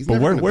nothing like. He's but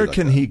never where like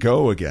can that. he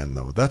go again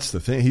though? That's the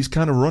thing. He's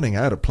kind of running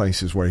out of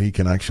places where he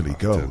can actually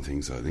go. I don't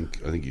think so. I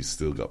think he's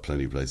still got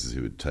plenty of places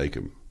who would take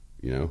him.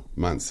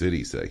 Man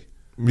City say.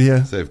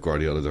 Yeah. Say if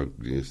Guardiola's like,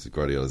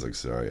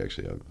 sorry,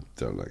 actually, I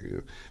don't like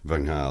you.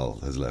 Van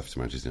Gaal has left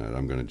Manchester United.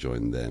 I'm going to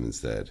join them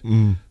instead.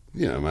 Man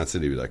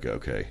City would be like,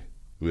 okay,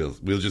 we'll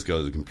just go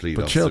to the complete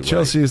opposite way.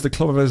 Chelsea is the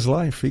club of his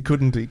life. He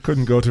couldn't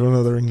go to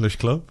another English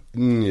club.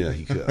 Yeah,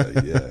 he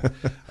could. Yeah,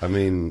 I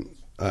mean,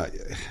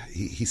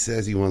 he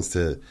says he wants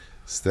to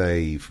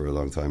stay for a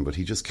long time, but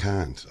he just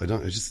can't. I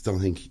just don't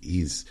think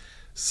he's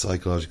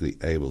psychologically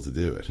able to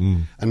do it.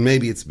 And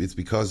maybe it's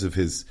because of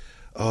his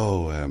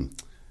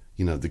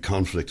the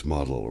conflict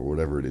model or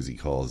whatever it is he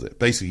calls it.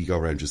 Basically, you go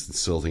around just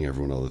insulting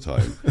everyone all the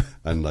time,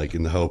 and like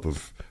in the hope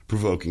of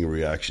provoking a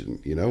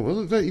reaction.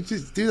 Well, you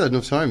just do that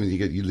enough time, and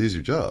you lose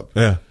your job.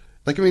 Yeah.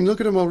 Like, I mean, look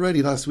at him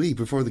already last week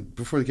before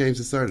the games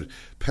had started.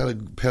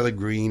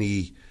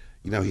 Pellegrini,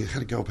 he had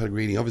to go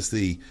Pellegrini.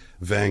 Obviously,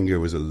 Wenger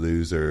was a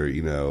loser.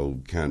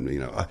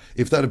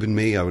 If that had been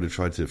me, I would have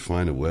tried to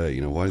find a way.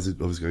 Why is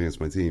it always going against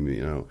my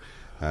team?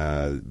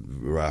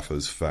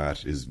 Rafa's fat.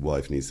 His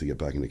wife needs to get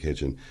back in the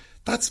kitchen.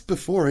 That's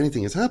before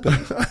anything has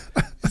happened.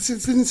 It's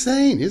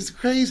insane. It's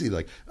crazy.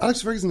 Like,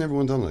 Alex Ferguson never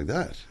went on like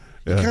that.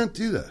 You can't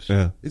do that.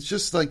 Yeah. It's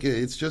just like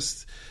you've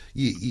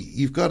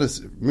got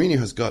Mourinho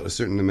has got a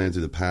certain amount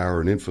of the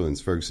power and influence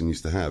Ferguson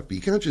used to have,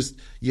 but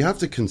you have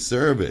to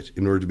conserve it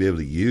in order to be able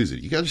to use it.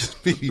 You can't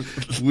just be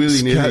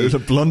willy-nilly. It's a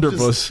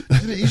blunderbuss.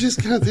 You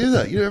just can't do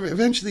that.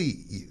 Eventually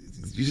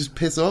you just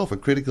piss off a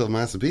critical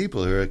mass of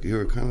people who are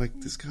kind of like,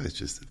 this guy's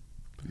just...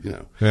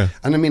 Yeah.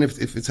 And I mean, if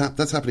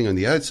that's happening on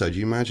the outside,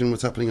 you imagine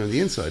what's happening on the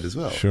inside as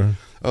well. Sure.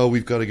 Oh,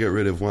 we've got to get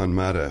rid of Juan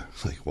Mata.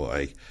 Like,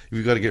 why?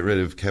 We've got to get rid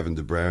of Kevin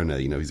De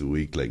Bruyne. He's a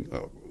weakling.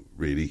 Oh,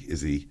 really? Is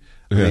he?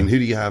 I mean, who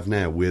do you have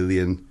now?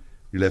 Willian.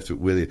 You're left with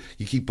Willian.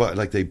 You keep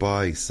they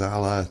buy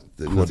Salah,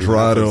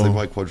 Quadrado. They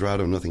buy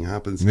Quadrado, nothing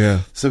happens. Yeah.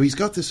 So he's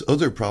got this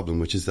other problem,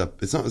 which is that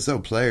it's not as though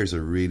players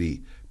are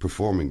really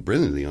performing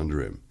brilliantly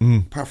under him.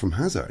 Apart from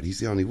Hazard, he's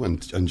the only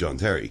one, and John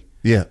Terry.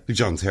 Yeah,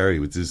 John Terry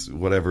with his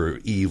whatever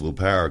evil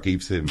power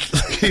keeps him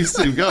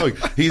going.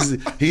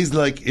 He's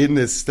like in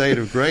this state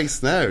of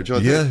grace now.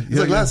 John Terry.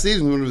 He's last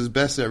season, one of his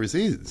best ever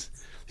seasons.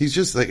 He's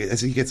just like,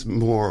 as he gets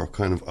more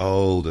kind of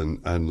old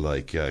and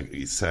like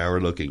he's sour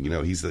looking,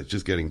 he's like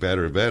just getting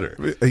better and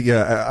better.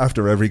 Yeah,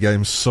 after every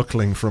game,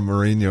 suckling from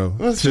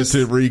Mourinho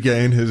to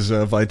regain his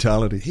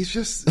vitality. He's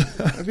just,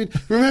 I mean,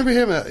 remember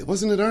him?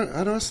 Wasn't it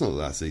at Arsenal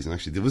last season?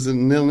 Actually, there was a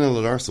 0-0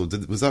 at Arsenal.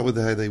 Was that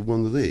how they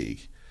won the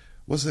league?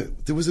 Was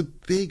it? There was a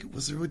big.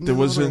 Was there? There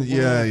was a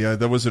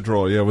there was a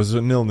draw. Yeah, it was a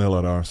 0-0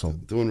 at Arsenal.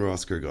 The one where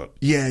Oscar got.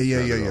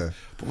 Yeah.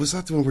 But was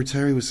that the one where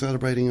Terry was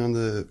celebrating on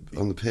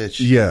the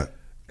pitch? Yeah.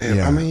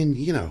 I mean,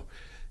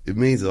 it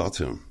means a lot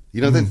to him.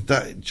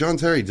 That John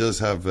Terry does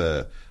have.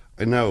 I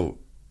know,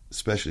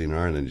 especially in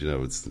Ireland,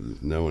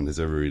 no one has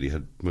ever really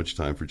had much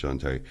time for John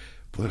Terry.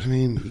 But I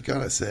mean, you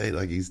gotta say,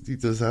 like, he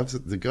does have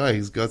the guy.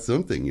 He's got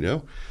something,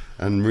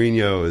 and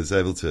Mourinho is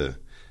able to.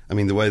 I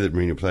mean, the way that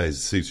Mourinho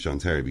plays suits John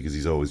Terry because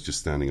he's always just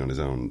standing on his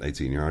own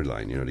 18-yard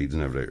line. He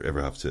doesn't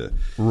ever have to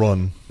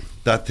run.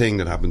 That thing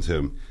that happened to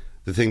him,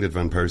 the thing that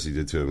Van Persie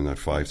did to him in that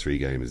 5-3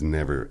 game is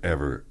never,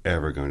 ever,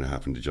 ever going to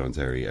happen to John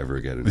Terry ever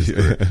again in his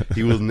career.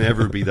 He will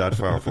never be that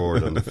far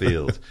forward on the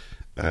field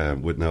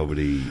with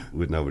nobody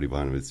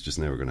behind him. It's just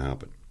never going to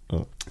happen.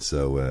 Oh.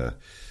 So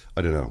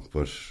I don't know,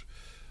 but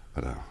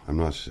I don't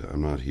know.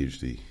 I'm not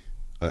hugely.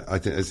 I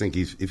think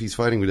if he's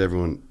fighting with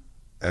everyone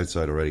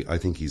outside already, I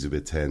think he's a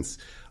bit tense.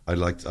 I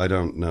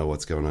don't know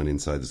what's going on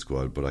inside the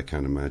squad, but I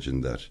can't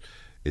imagine that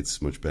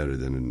it's much better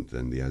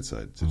than the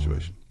outside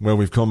situation. Well,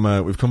 we've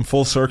come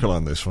full circle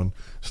on this one.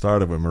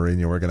 Started with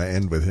Mourinho, we're going to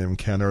end with him.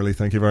 Ken Early,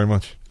 thank you very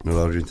much.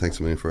 No, Adrian, thanks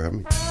a million for having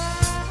me.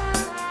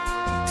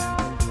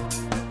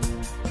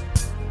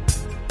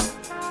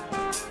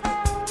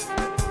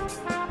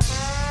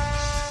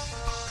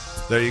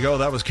 There you go.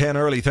 That was Ken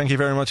Early. Thank you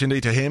very much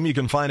indeed to him. You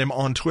can find him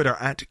on Twitter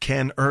at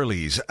Ken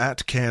Early's,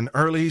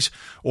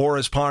 or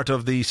as part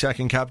of the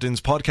Second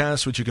Captains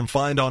podcast, which you can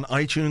find on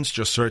iTunes.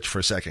 Just search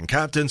for Second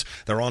Captains.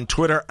 They're on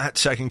Twitter at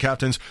Second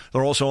Captains.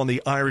 They're also on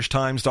the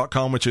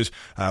irishtimes.com, which is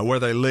where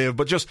they live.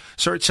 But just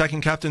search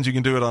Second Captains. You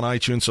can do it on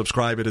iTunes.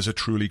 Subscribe. It is a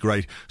truly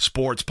great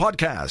sports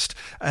podcast.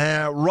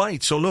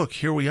 Right. So look,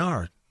 here we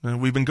are.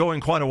 We've been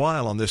going quite a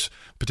while on this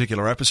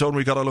particular episode.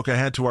 We've got to look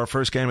ahead to our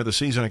first game of the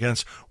season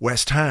against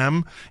West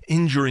Ham.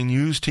 Injury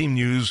news, team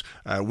news,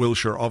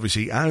 Wilshere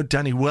obviously out.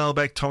 Danny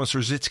Welbeck, Thomas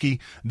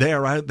Rosicky,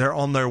 they're out. They're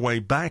on their way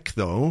back,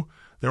 though.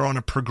 They're on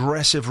a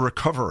progressive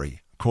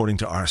recovery, according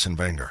to Arsene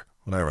Wenger,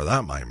 whatever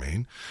that might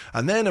mean.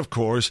 And then, of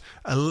course,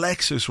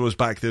 Alexis was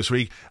back this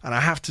week. And I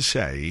have to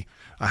say,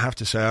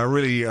 I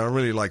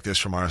really like this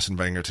from Arsene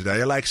Wenger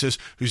today. Alexis,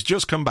 who's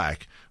just come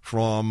back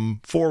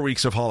from 4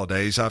 weeks of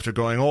holidays after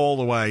going all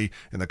the way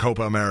in the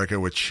Copa America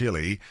with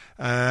Chile.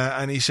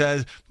 And he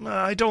says,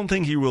 I don't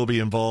think he will be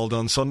involved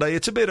on Sunday.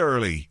 It's a bit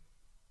early.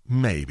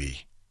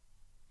 Maybe.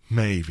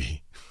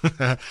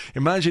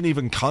 Imagine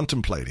even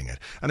contemplating it.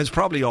 And it's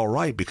probably all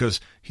right because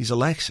he's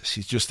Alexis.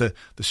 He's just the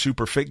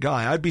super fit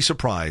guy. I'd be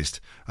surprised.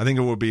 I think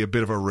it would be a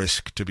bit of a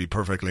risk, to be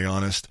perfectly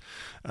honest.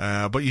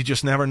 But you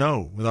just never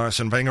know with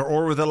Arsene Wenger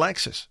or with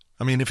Alexis.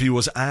 I mean, if he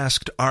was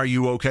asked, are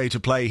you okay to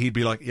play? He'd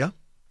be like, yeah.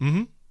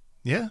 Mm-hmm.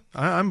 Yeah,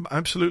 I'm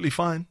absolutely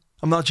fine.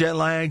 I'm not jet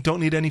lagged. Don't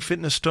need any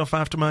fitness stuff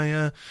after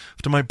my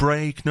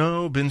break.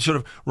 No, been sort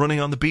of running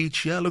on the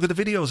beach. Yeah, look at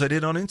the videos I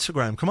did on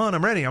Instagram. Come on,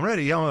 I'm ready.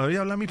 Yeah,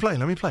 let me play.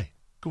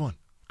 Go on.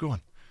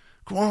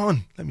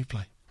 Let me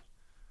play.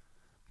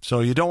 So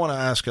you don't want to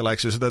ask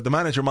Alexis. The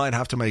manager might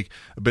have to make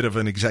a bit of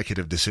an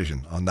executive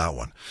decision on that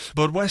one.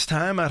 But West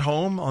Ham at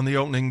home on the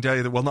opening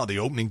day, well, not the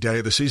opening day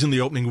of the season,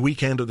 the opening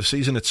weekend of the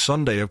season. It's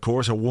Sunday, of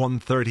course, a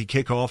 1:30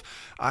 kickoff.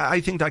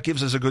 I think that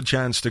gives us a good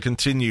chance to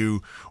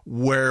continue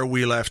where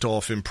we left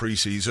off in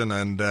pre-season.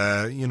 And,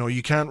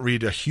 you can't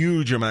read a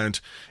huge amount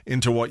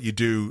into what you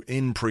do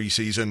in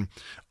pre-season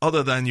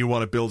other than you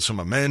want to build some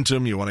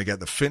momentum, you want to get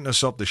the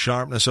fitness up, the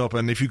sharpness up.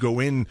 And if you go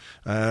in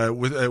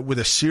with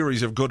a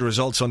series of good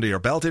results under your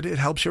belt, it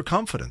helps your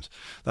confidence.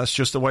 That's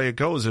just the way it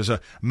goes. There's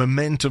a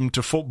momentum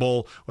to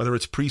football, whether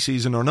it's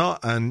pre-season or not,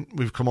 and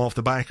we've come off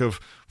the back of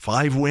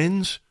 5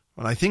 wins,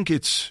 and I think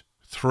it's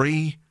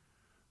 3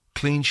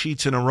 clean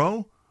sheets in a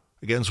row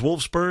against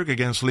Wolfsburg,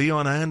 against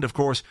Lyon, and, of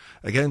course,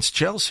 against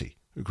Chelsea,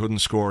 who couldn't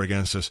score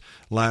against us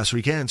last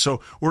weekend.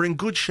 So we're in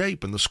good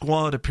shape, and the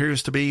squad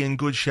appears to be in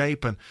good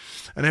shape, and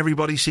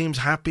everybody seems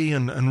happy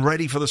and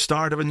ready for the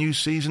start of a new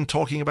season,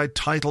 talking about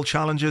title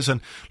challenges. And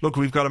look,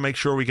 we've got to make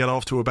sure we get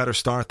off to a better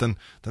start than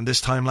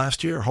this time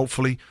last year.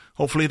 Hopefully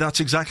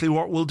that's exactly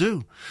what we'll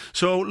do.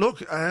 So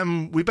look,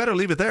 we better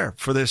leave it there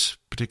for this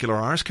particular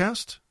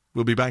Arsecast.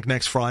 We'll be back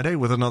next Friday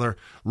with another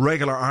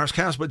regular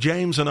Arsecast, but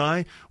James and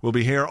I will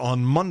be here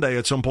on Monday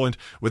at some point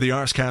with the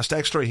Arsecast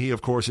Extra. He,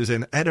 of course, is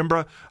in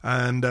Edinburgh,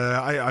 and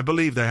I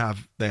believe they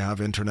have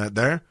internet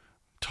there.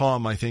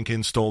 Tom, I think,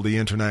 installed the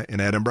internet in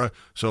Edinburgh,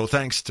 so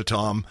thanks to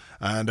Tom,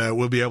 and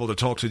we'll be able to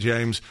talk to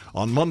James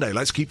on Monday.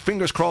 Let's keep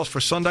fingers crossed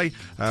for Sunday.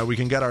 We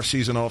can get our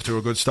season off to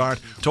a good start.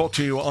 Talk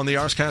to you on the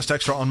Arsecast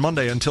Extra on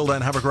Monday. Until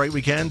then, have a great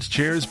weekend.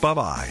 Cheers,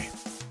 bye-bye.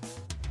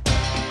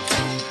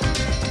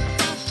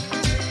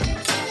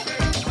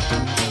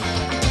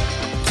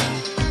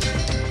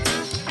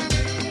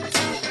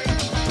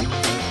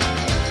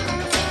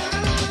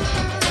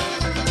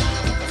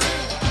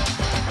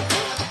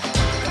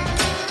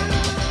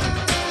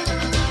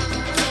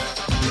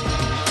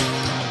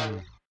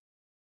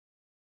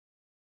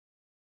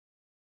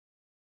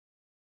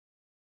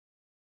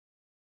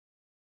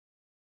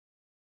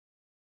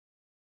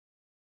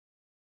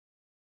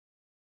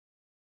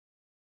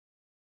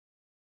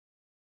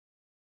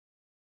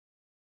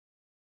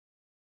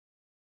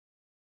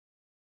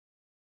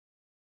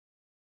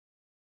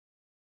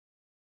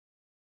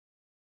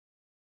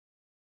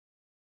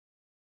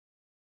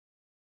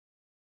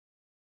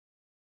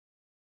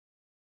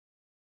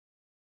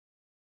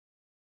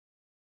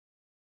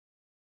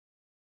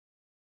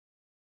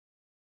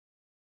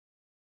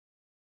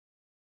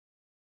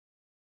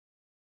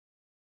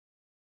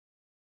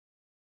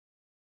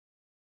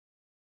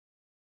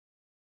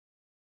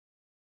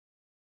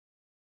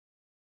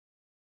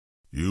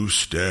 You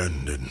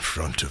stand in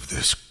front of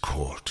this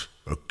court,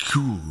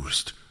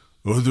 accused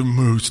of the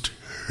most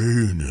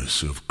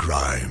heinous of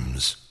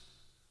crimes.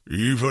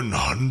 Even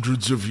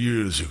hundreds of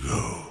years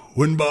ago,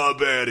 when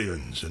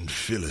barbarians and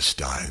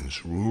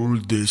Philistines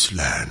ruled this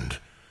land,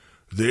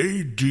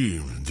 they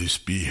deemed this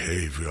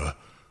behavior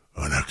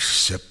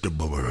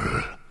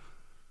unacceptable.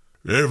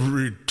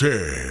 Every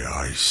day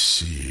I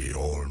see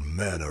all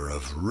manner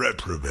of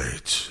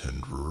reprobates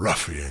and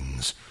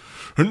ruffians,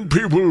 and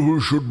people who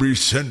should be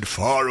sent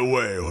far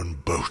away on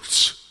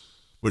boats.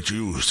 But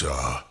you,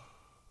 sir,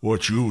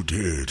 what you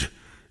did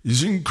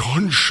is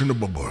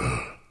unconscionable.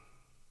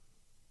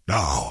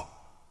 Now,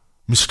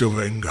 Mr.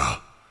 Wenger,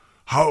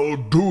 how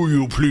do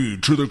you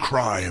plead to the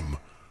crime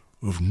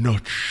of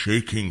not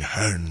shaking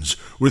hands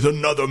with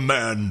another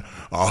man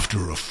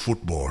after a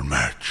football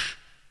match?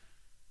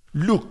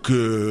 Look,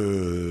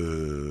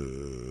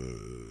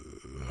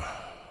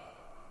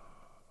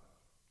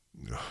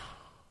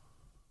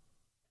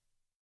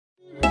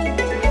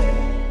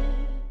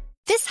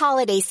 This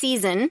holiday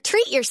season,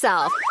 treat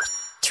yourself.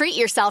 Treat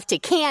yourself to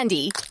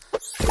candy.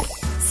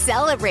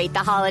 Celebrate the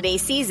holiday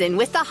season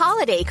with the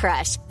Holiday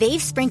Crush.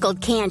 They've sprinkled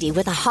candy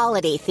with a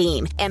holiday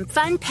theme and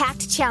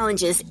fun-packed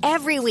challenges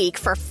every week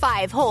for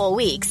 5 whole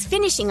weeks,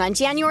 finishing on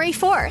January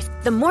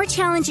 4th. The more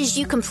challenges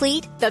you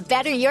complete, the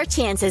better your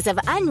chances of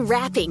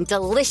unwrapping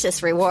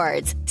delicious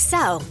rewards.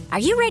 So, are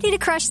you ready to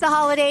crush the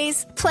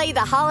holidays? Play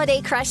the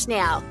Holiday Crush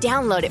now.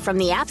 Download it from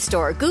the App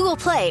Store, Google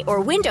Play,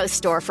 or Windows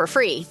Store for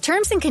free.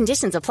 Terms and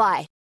conditions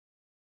apply.